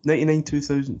to 99,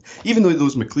 2000. Even though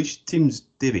those McLeish teams,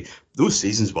 Davey, those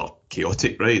seasons were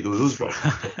chaotic, right? Those were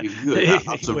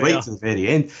absolutely right to the very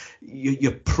end.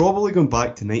 You're probably going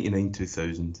back to 99,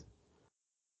 2000.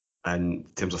 And in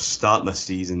terms of starting the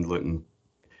season looking,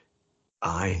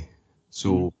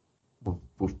 so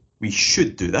we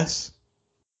should do this.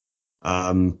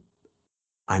 And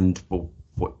And well,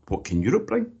 what can Europe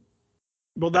bring?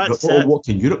 Well, that's it. it. What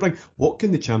can Europe bring? What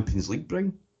can the Champions League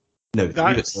bring? Now,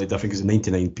 for me, it's slightly different because in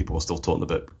 '99 people were still talking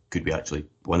about could we actually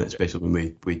win it, especially when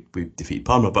we defeated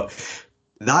Parma. But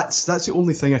that's the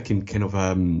only thing I can kind of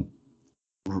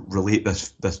relate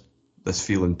this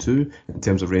feeling to in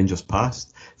terms of Rangers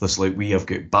past. It's like we have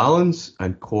got balance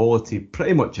and quality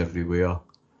pretty much everywhere,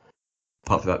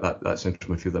 apart from that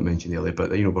central midfield I mentioned earlier. But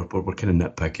we're kind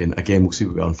of nitpicking. Again, we'll see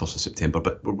what we are on 1st of September.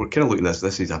 But we're kind of looking at this.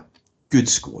 This is a good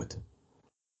squad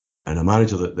and a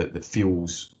manager that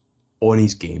feels on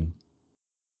his game.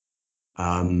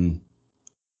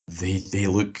 They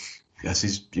look, this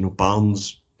is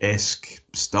Barnes-esque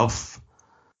stuff.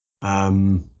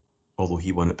 Although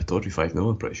he won at Pittodrie 5-0,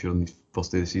 I'm pretty sure, on his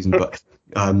first day of the season. But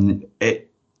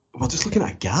we're just looking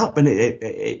at a gap, and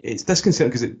it's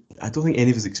disconcerting because I don't think any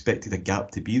of us expected a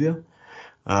gap to be there.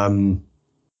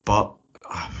 But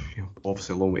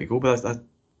obviously a long way to go. But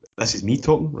this is me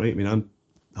talking, right? I mean, I'm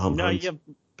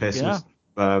pessimist.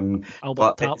 Yeah.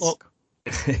 Albert Tatlock.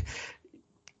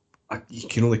 You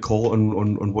can only call it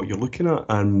on what you're looking at,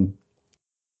 and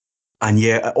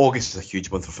yeah, August is a huge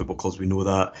month for football clubs. We know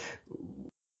that.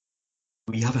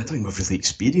 I don't think we've really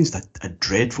experienced a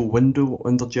dreadful window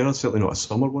under Gerrard, certainly not a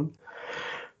summer one.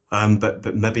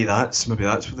 But maybe that's where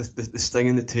the sting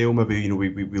in the tail. Maybe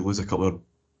we lose a couple of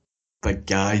big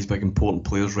guys, big important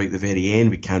players right at the very end.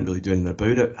 We can't really do anything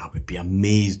about it. I would be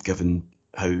amazed, given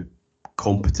how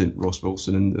competent Ross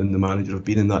Wilson and the manager have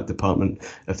been in that department,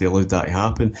 if they allowed that to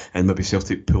happen, and maybe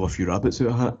Celtic pull a few rabbits out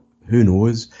of a hat. Who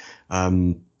knows?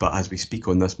 But as we speak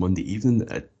on this Monday evening,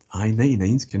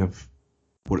 99's kind of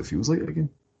what it feels like again.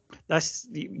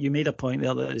 You made a point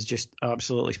there that is just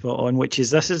absolutely spot on, which is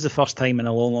this is the first time in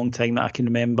a long time that I can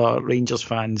remember Rangers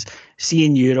fans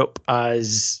seeing Europe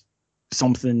as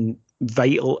something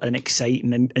vital and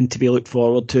exciting and to be looked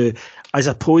forward to, as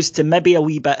opposed to maybe a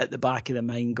wee bit at the back of the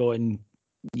mind going,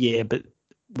 yeah, but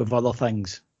with other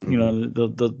things.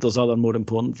 There's other more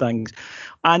important things.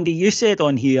 Andy, you said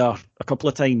on here a couple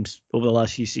of times over the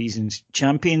last few seasons,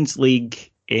 Champions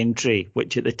League entry,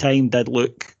 which at the time did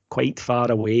look quite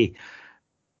far away,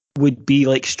 would be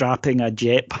like strapping a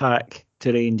jetpack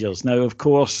to Rangers. Now, of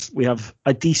course, we have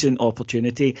a decent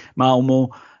opportunity, Malmo,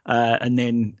 and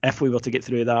then if we were to get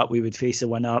through that, we would face a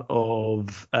winner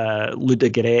of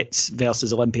Ludogorets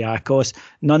versus Olympiacos.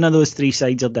 None of those three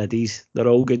sides are diddies. They're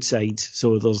all good sides,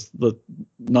 so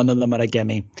none of them are a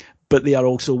gimme, but they are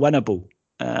also winnable.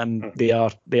 They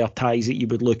are ties that you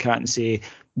would look at and say,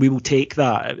 we will take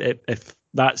that. If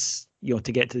that's to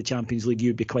get to the Champions League,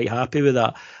 you'd be quite happy with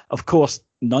that. Of course,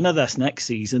 none of this next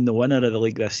season. The winner of the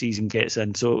league this season gets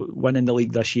in. So winning the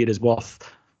league this year is worth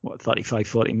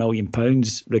 35-40 million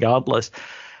pounds regardless.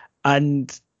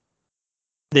 And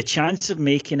the chance of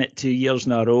making it 2 years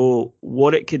in a row,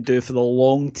 what it could do for the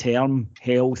long-term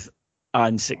health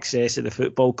and success of the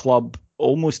football club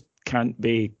almost can't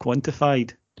be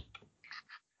quantified.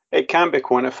 It can't be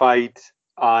quantified,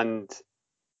 and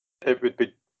it would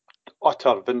be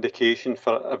utter vindication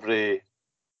for every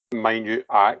minute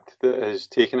act that has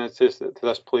taken it to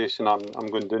this place. And I'm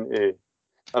going down to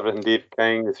everything Dave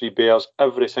King, the Three Bears,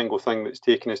 every single thing that's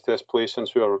taken us to this place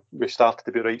since we started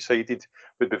to be right-sided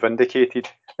would be vindicated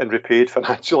and repaid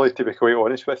financially, to be quite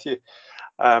honest with you.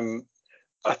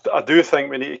 I do think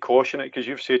we need to caution it, because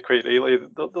you've said quite rightly,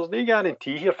 there's no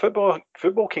guarantee here.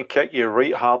 Football can kick you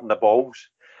right hard in the balls.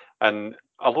 And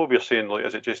although we're saying, like,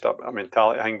 is it just a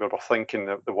mentality thing where we're thinking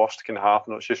that the worst can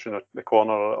happen, or it's just around the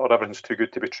corner, or everything's too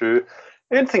good to be true?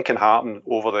 Anything can happen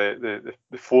over the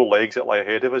four legs that lie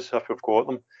ahead of us if we've got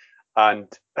them. And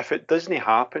if it doesn't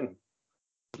happen,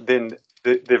 then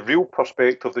the real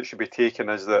perspective that should be taken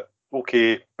is that,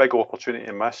 okay, big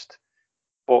opportunity missed,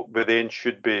 but we then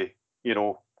should be,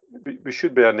 we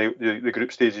should be in the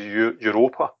group stages of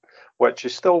Europa, which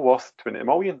is still worth 20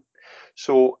 million.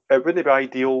 So it wouldn't be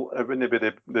ideal, it wouldn't be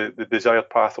the desired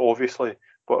path, obviously,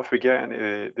 but if we get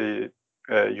into the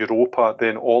Europa,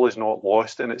 then all is not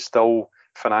lost, and it's still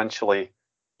financially,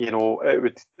 it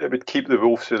would keep the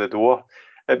wolves through the door.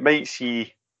 It might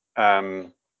see, player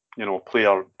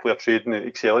trading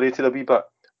accelerated a wee bit,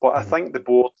 but I think the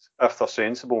board, if they're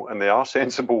sensible, and they are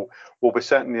sensible, will be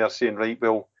sitting there saying, right,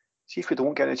 well, see if we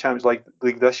don't get any Champions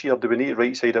League this year, do we need to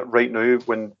right side it right now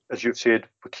when, as you've said,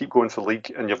 we keep going for the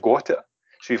league and you've got it?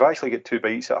 So you've actually got two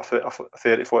bites at a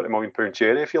 30, 40 million pound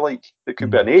cherry, if you like. It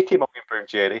could be an 80 million pound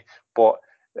cherry, but,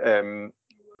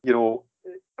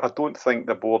 I don't think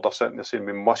the board are sitting there saying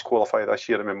we must qualify this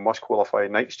year and we must qualify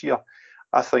next year.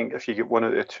 I think if you get one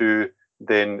out of the two,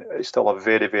 then it's still a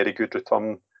very, very good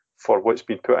return for what's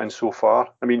been put in so far.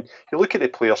 I mean, you look at the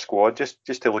player squad, just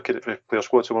to look at the player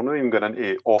squad, so we're not even going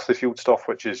into off the field stuff,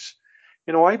 which is,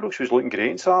 you know, Ibrox was looking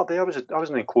great on Saturday. I was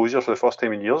in the enclosure for the first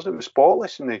time in years. It was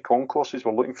spotless, and the concourses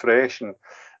were looking fresh, and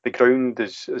the ground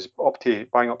is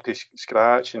bang up to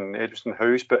scratch, and Edwardson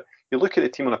House. But you look at the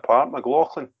team on the park: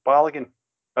 McLaughlin, Balogun,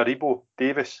 Aribo,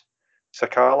 Davis,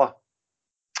 Sakala,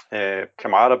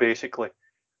 Kamara, basically,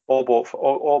 all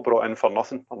brought in for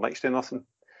nothing, or next to nothing.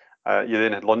 You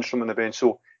then had Lundstrom on the bench.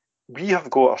 So we have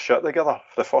got our shit together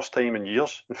for the first time in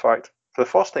years. In fact, for the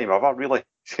first time ever, really.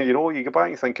 You know, you go back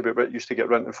and think about what used to get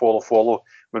written and follow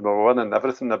when we were winning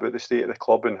everything about the state of the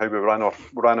club and how we ran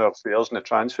our affairs in the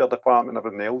transfer department and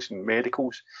everything else and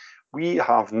medicals. We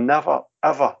have never,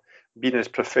 ever been as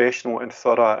professional and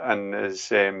thorough and as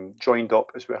joined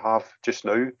up as we have just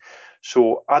now.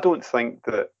 So I don't think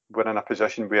that we're in a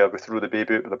position where we throw the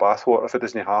baby out with the bathwater if it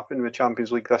doesn't happen with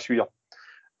Champions League this year.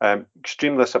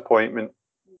 Extreme disappointment.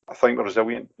 I think we're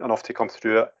resilient enough to come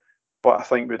through it. But I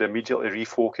think we'd immediately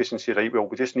refocus and say, right, well,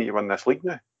 we just need to win this league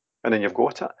now. And then you've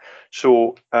got it.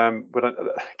 So we're in,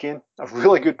 again, a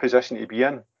really good position to be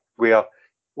in where,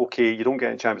 okay, you don't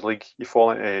get in Champions League, you fall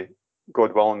into,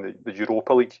 God willing, the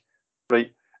Europa League,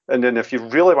 right? And then if you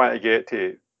really want to get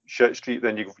to shit street,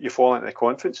 then you fall into the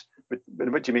conference. But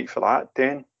what do you make for that?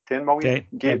 10 million?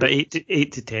 About 8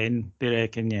 to 10, I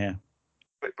reckon, yeah.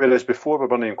 Whereas before we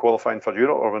weren't even qualifying for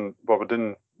Europe, or when we were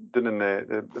doing in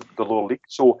the lower league.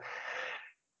 So,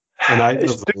 and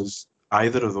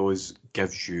either of those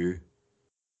gives you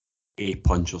a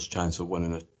puncher's chance of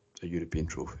winning a European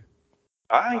trophy.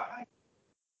 I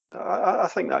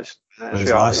think that's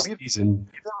last season,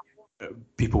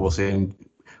 people were saying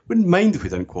wouldn't mind if we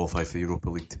didn't qualify for the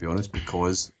Europa League, to be honest,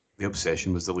 because the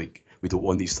obsession was the league. We don't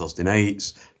want these Thursday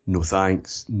nights. No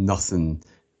thanks. Nothing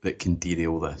that can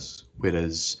derail this.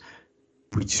 Whereas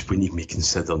we need to be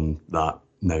considering that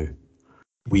now.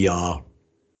 We are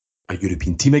a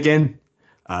European team again,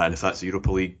 and if that's the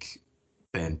Europa League,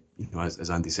 then, you know, as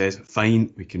Andy says,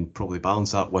 fine. We can probably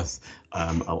balance that with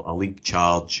a league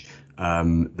charge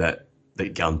that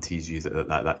guarantees you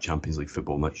that Champions League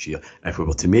football next year. If we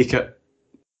were to make it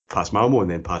past Malmo and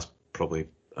then past probably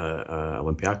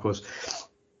Olympiacos,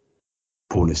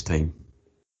 bonus time,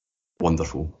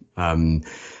 wonderful.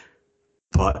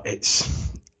 But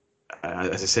it's,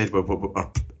 as I said,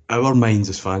 our minds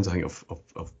as fans, I think,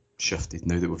 have shifted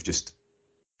now that we've just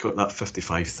got that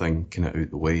 55 thing kind of out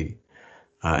the way,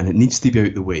 and it needs to be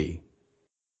out the way.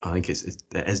 I think it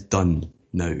is done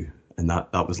now, and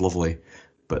that was lovely.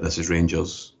 But this is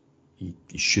Rangers. You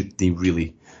shouldn't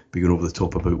really be going over the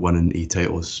top about winning a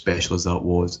title, as special as that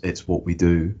was. It's what we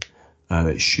do.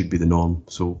 It should be the norm.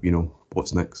 So, you know,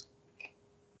 what's next?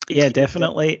 Yeah,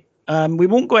 definitely. We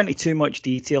won't go into too much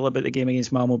detail about the game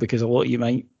against Malmo because a lot of you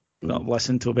might not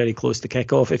listen till very close to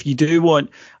kick-off. If you do want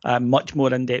much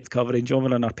more in-depth coverage,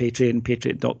 over on our Patreon,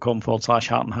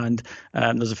 patreon.com/Heart and Hand,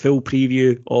 there's a full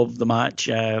preview of the match,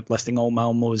 listing all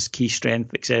Malmo's key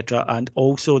strength, etc. And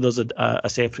also there's a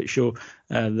separate show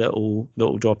that'll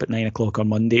drop at 9 o'clock on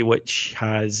Monday, which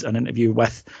has an interview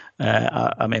with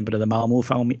a member of the Malmo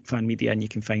fan media, and you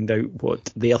can find out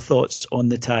what their thoughts on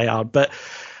the tie are. But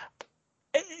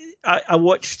I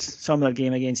watched some of their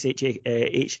game against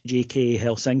HJK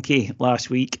Helsinki last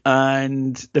week,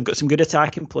 and they've got some good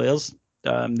attacking players.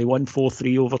 They won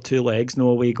 4-3 over 2 legs, no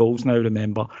away goals now,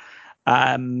 remember.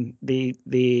 They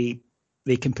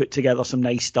can put together some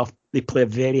nice stuff. They play a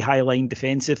very high line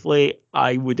defensively.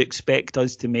 I would expect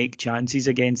us to make chances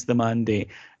against them, Andy,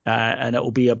 and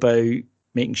it'll be about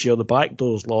making sure the back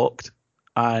door's locked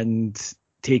and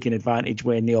taking advantage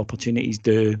when the opportunities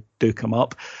do come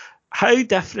up. How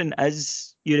different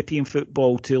is European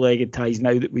football two-legged ties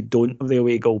now that we don't have the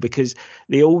away goal? Because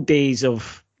the old days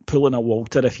of pulling a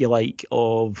Walter, if you like,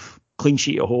 of clean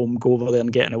sheet at home, go over there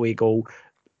and get an away goal,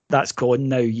 that's gone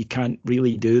now. You can't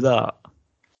really do that.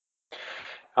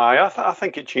 I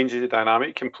think it changes the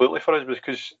dynamic completely for us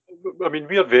because, I mean,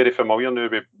 we are very familiar now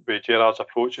with Gerrard's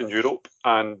approach in Europe,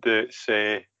 and it's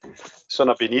son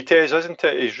of Benitez, isn't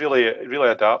it? He's really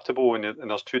adaptable, and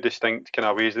there's 2 distinct kind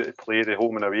of ways that they play the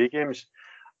home and away games,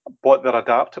 but they're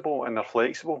adaptable and they're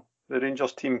flexible, the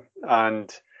Rangers team.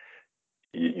 And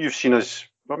you've seen us,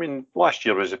 I mean, last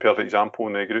year was a perfect example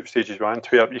in the group stages with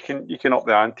Antwerp. You can up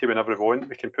the ante whenever we want.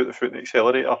 We can put the foot in the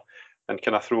accelerator and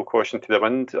kind of throw caution to the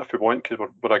wind if we want, because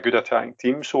we're a good attacking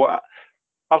team. So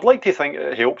I'd like to think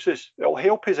it helps us. It'll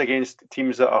help us against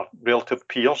teams that are relative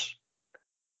peers.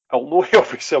 It'll not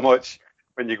help us so much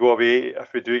when you go away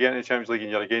if we do get into the Champions League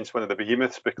and you're against one of the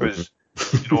behemoths, because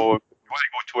you know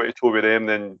go toe-to-toe with them,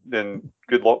 then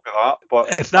good luck with that.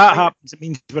 But if that happens, it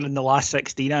means we're in the last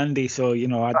 16, Andy. So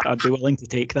I'd be willing to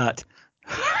take that.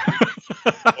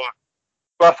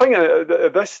 But I think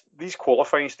these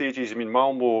qualifying stages, I mean,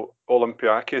 Malmo,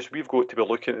 Olympiacos, we've got to be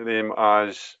looking at them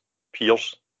as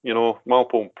peers.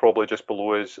 Malmo probably just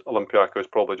below us,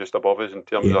 Olympiacos probably just above us in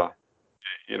terms of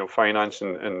finance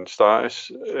and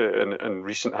status and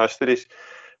recent histories.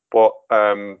 But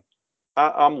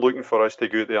I'm looking for us to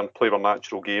go out there and play our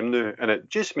natural game now, and it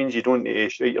just means you don't need to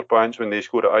shake your pants when they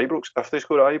score at Ibrox, if they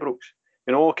score at Ibrox.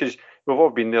 Because we've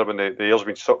all been there when the air's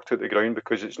been sucked out the ground,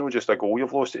 because it's not just a goal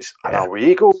you've lost, it's an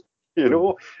away goal.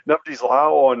 Nobody's like,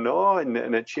 oh no,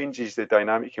 and it changes the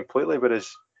dynamic completely,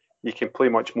 whereas you can play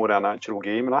much more a natural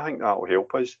game, and I think that will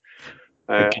help us.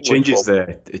 It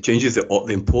changes the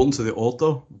importance of the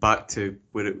order back to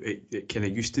where it kind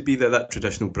of used to be, that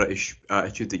traditional British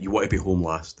attitude that you want to be home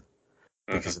last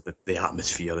because of the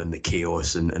atmosphere and the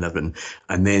chaos and everything.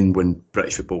 And then when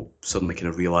British football suddenly kind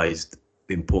of realised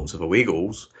the importance of away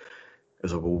goals, it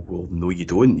was like, well, no, you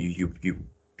don't. You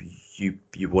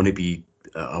want to be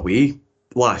away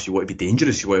last. You want to be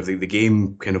dangerous. You want to have the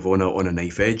game kind of on a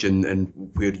knife edge, and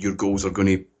where your goals are going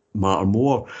to matter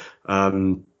more.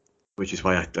 Which is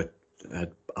why I had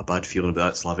a bad feeling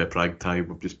about that Slavia Prague tie,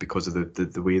 just because of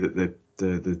the way that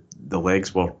the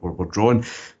legs were drawn.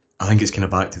 I think it's kind of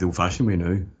back to the old-fashioned way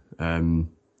now.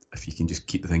 If you can just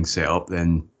keep the thing set up,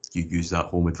 then you use that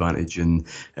home advantage, and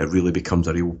it really becomes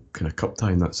a real kind of cup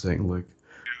tie in that second leg.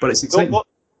 But it's exciting. The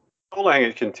only thing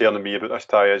that's concerning me about this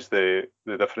tie is the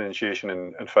differentiation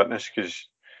in fitness, because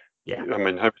I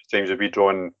mean, how many times have we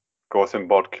drawn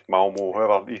Gothenburg, Malmo,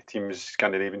 whoever these teams,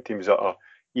 Scandinavian teams that are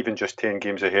even just 10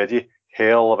 games ahead of you?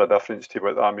 Hell of a difference to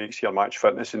what that makes your match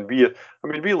fitness. And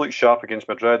we look sharp against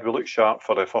Madrid. We look sharp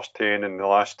for the first 10 and the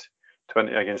last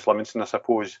 20 against Livingston, I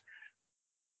suppose.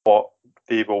 But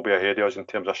they will be ahead of us in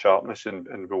terms of sharpness, and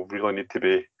we'll really need to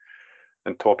be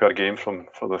in top of our game for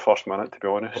the first minute, to be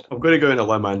honest. I'm going to go on a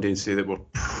limb, Andy, and say that we're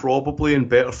probably in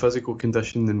better physical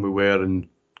condition than we were in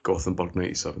Gothenburg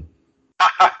 97.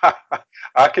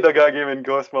 I could have got a game in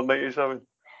Gothenburg 97.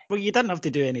 Well, you didn't have to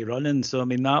do any running, so I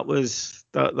mean that was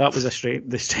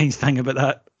the strange thing about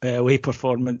that away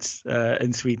performance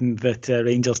in Sweden, that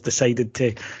Rangers decided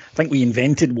to. I think we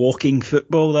invented walking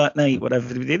football that night.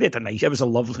 Whatever they did, it was a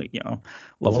lovely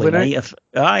night.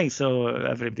 So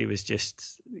everybody was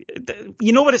just,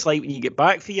 what it's like when you get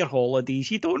back for your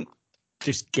holidays. You don't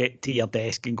just get to your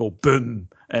desk and go boom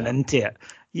and into it.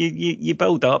 You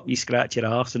build up, you scratch your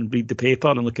arse and read the paper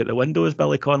and look at the window, as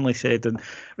Billy Connolly said, and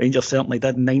Rangers certainly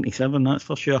did in 97, that's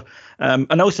for sure.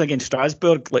 And also against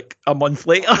Strasbourg, like a month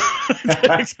later,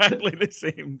 exactly the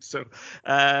same. So,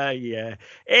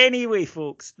 Anyway,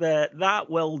 folks, that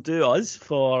will do us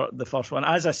for the first one.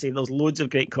 As I say, there's loads of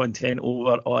great content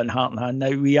over on Heart and Hand.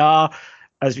 Now, we are,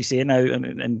 as we say now,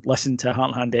 and listen to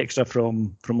Heart and Hand Extra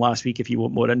from last week if you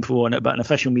want more info on it, but an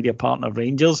official media partner of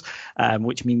Rangers,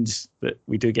 which means that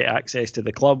we do get access to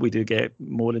the club. We do get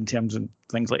more in terms of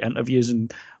things like interviews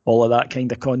and all of that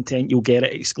kind of content. You'll get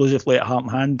it exclusively at Heart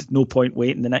and Hand. No point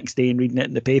waiting the next day and reading it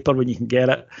in the paper when you can get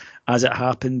it as it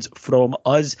happens from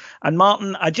us. And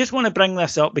Martin, I just want to bring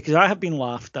this up because I have been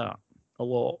laughed at a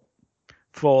lot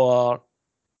for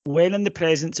when in the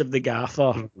presence of the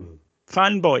gaffer,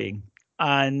 fanboying.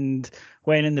 And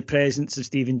when in the presence of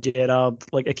Steven Gerrard,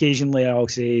 like occasionally I'll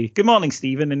say, "Good morning,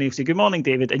 Stephen," and he'll say, "Good morning,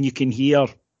 David," and you can hear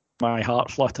my heart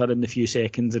flutter in the few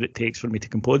seconds that it takes for me to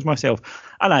compose myself.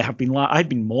 And I've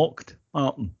been mocked,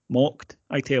 Martin, mocked,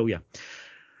 I tell you.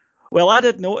 Well, I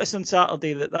did notice on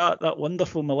Saturday that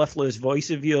wonderful mellifluous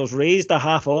voice of yours raised a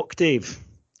half octave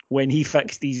when he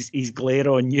fixed his glare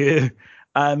on you.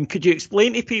 Could you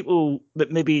explain to people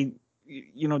that maybe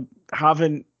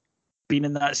haven't been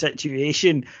in that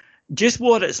situation, just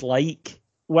what it's like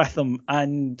with him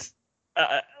and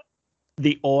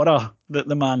the aura that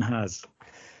the man has?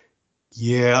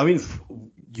 Yeah, I mean,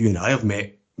 you and I have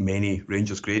met many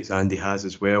Rangers greats. Andy has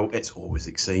as well. It's always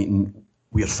exciting.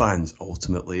 We're fans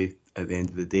ultimately at the end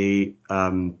of the day,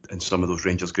 and some of those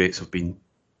Rangers greats have been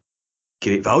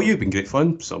great value, been great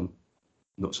fun, some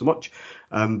not so much,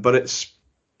 but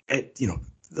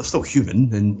they're still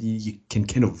human, and you can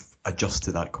kind of adjust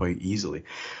to that quite easily.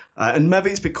 And maybe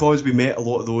it's because we met a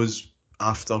lot of those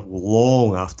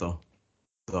long after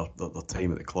their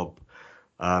time at the club,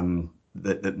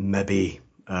 that maybe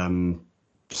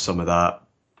some of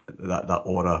that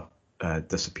aura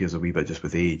disappears a wee bit just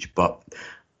with age. But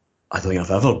I don't think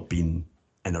I've ever been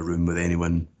in a room with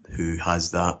anyone who has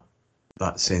that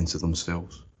sense of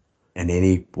themselves in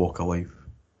any walk of life.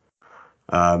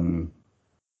 And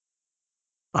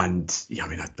yeah, I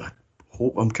mean, I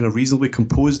hope I'm kind of reasonably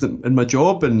composed in my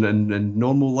job and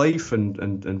normal life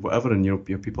and whatever. And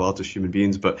people are just human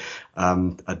beings. But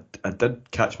I did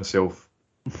catch myself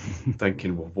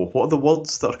thinking, well, what are the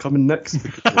words that are coming next?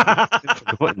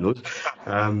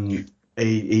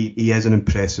 He is an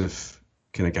impressive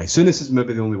kind of guy. Souness is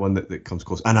maybe the only one that comes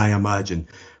close. And I imagine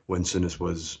when Souness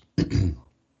was in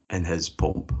his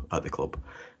pomp at the club,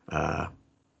 that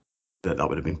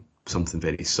would have been something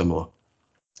very similar.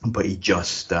 But he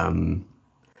just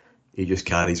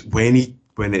carries when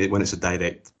it's a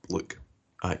direct look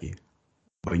at you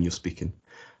when you're speaking.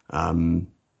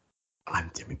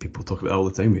 People talk about it all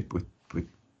the time with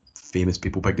famous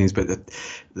people, big names, but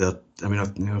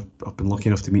I've been lucky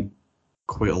enough to meet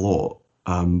quite a lot.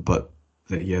 But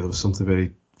there was something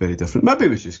very, very different. Maybe it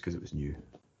was just because it was new.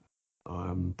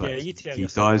 But he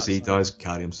does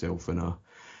carry himself in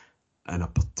a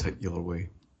particular way.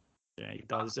 Yeah, he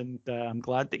does, and I'm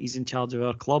glad that he's in charge of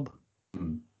our club.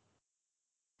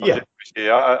 Yeah,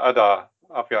 I've got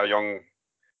a young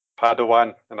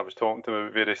Padawan, and I was talking to him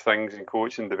about various things and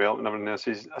coaching, development, and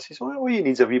everything. I says, all he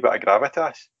needs a wee bit of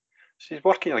gravitas. So he's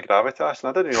working on gravitas, and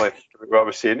I didn't really think what I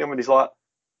was saying to him, and he's like,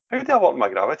 how do I work on my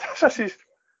gravitas? I says,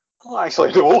 well,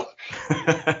 actually, no.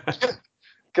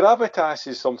 Gravitas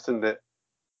is something that,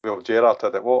 Gerrard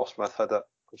had it, Walter Smith had it,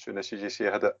 as soon as you say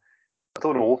had it. I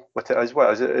don't know what it is.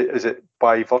 What is it? Is it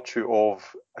by virtue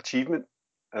of achievement?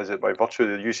 Is it by virtue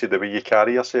of the way you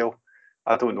carry yourself?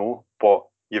 I don't know, but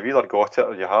you've either got it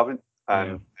or you haven't,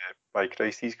 and by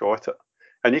Christ, he's got it.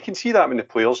 And you can see that when the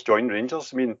players join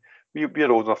Rangers. I mean,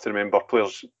 we're old enough to remember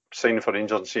players signing for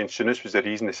Rangers and saying Souness was the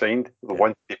reason they signed, the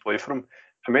one they play for him.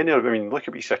 How many? Look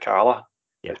at Sakala.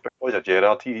 It's because of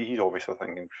Gerrard. He's obviously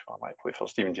thinking, I might play for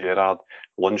Steven Gerrard.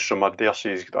 Lundstrom, I dare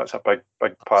say, that's a big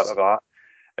part of that.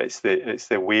 It's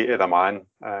the weight of the man,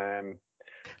 and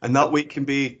that weight can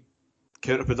be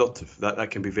counterproductive. That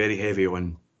can be very heavy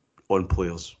on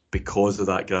players because of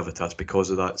that gravitas, because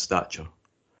of that stature.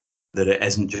 That it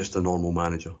isn't just a normal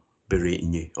manager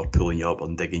berating you or pulling you up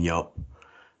or digging you up.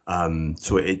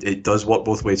 So it does work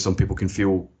both ways. Some people can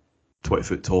feel 20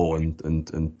 foot tall,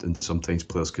 and sometimes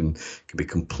players can be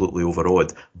completely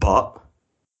overawed. But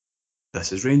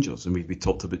this is Rangers, and we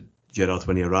talked about Gerrard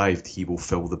when he arrived. He will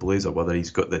fill the blazer. Whether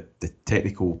he's got the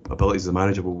technical abilities as a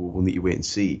manager, we'll need to wait and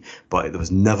see. But there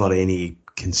was never any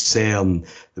concern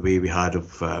the way we had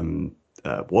of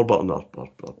Warburton or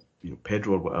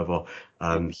Pedro or whatever.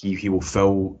 He will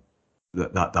fill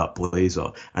that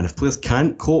blazer. And if players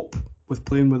can't cope with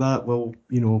playing with that, well,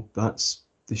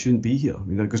 they shouldn't be here.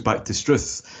 It goes back to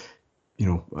Struth.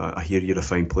 I hear you're a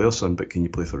fine player, son, but can you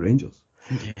play for Rangers?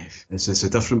 Yes. It's a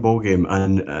different ballgame,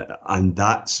 and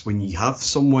that's when you have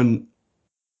someone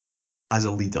as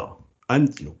a leader,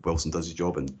 and Wilson does his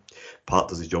job and Part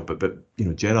does his job, but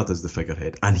Gerrard is the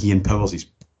figurehead, and he empowers his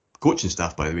coaching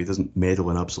staff. By the way, he doesn't meddle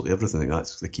in absolutely everything. I think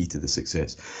that's the key to the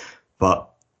success. But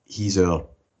he's our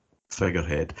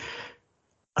figurehead,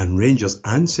 and Rangers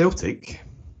and Celtic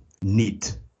need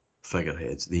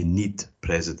figureheads. They need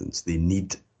presidents. They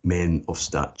need men of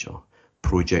stature.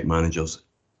 Project managers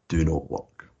do not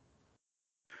work.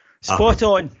 Spot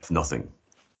on. Nothing.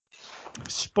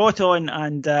 Spot on.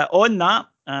 And on that,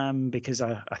 because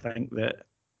I think that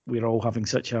we're all having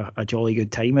such a jolly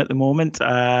good time at the moment,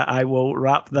 I will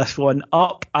wrap this one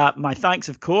up. My thanks,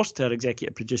 of course, to our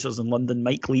executive producers in London,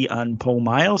 Mike Lee and Paul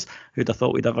Myers, who'd have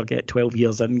thought we'd ever get 12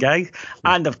 years in, guys.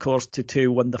 And, of course, to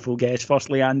two wonderful guests.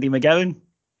 Firstly, Andy McGowan.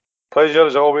 Pleasure,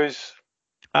 as always.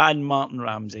 And Martin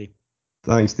Ramsey.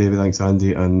 Thanks, David. Thanks,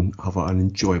 Andy. And have an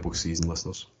enjoyable season,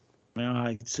 listeners.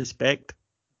 I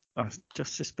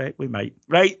just suspect we might.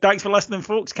 Right, thanks for listening,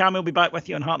 folks. Cam will be back with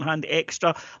you on Heart and Hand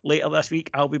Extra later this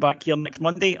week. I'll be back here next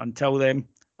Monday. Until then,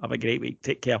 have a great week.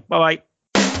 Take care. Bye-bye.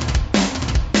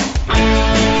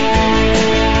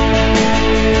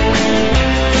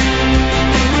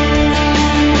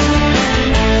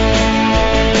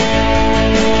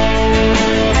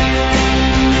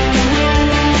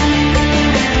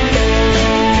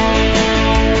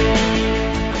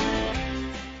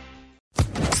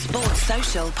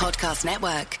 Podcast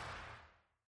Network.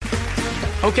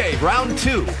 Okay, round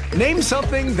two. Name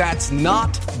something that's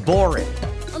not boring.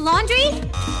 A laundry?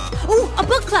 Ooh, a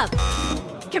book club.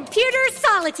 Computer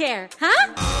solitaire,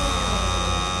 huh?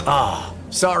 Ah,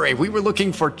 oh, sorry, we were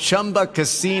looking for Chumba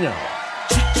Casino.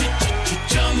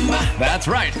 That's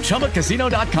right,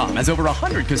 ChumbaCasino.com has over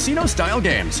 100 casino-style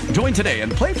games. Join today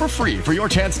and play for free for your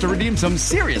chance to redeem some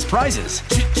serious prizes.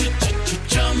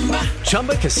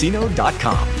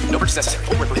 ChumbaCasino.com. No purchase necessary.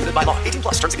 Void where prohibited by law. 18+.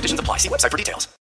 Terms and conditions apply. See website for details.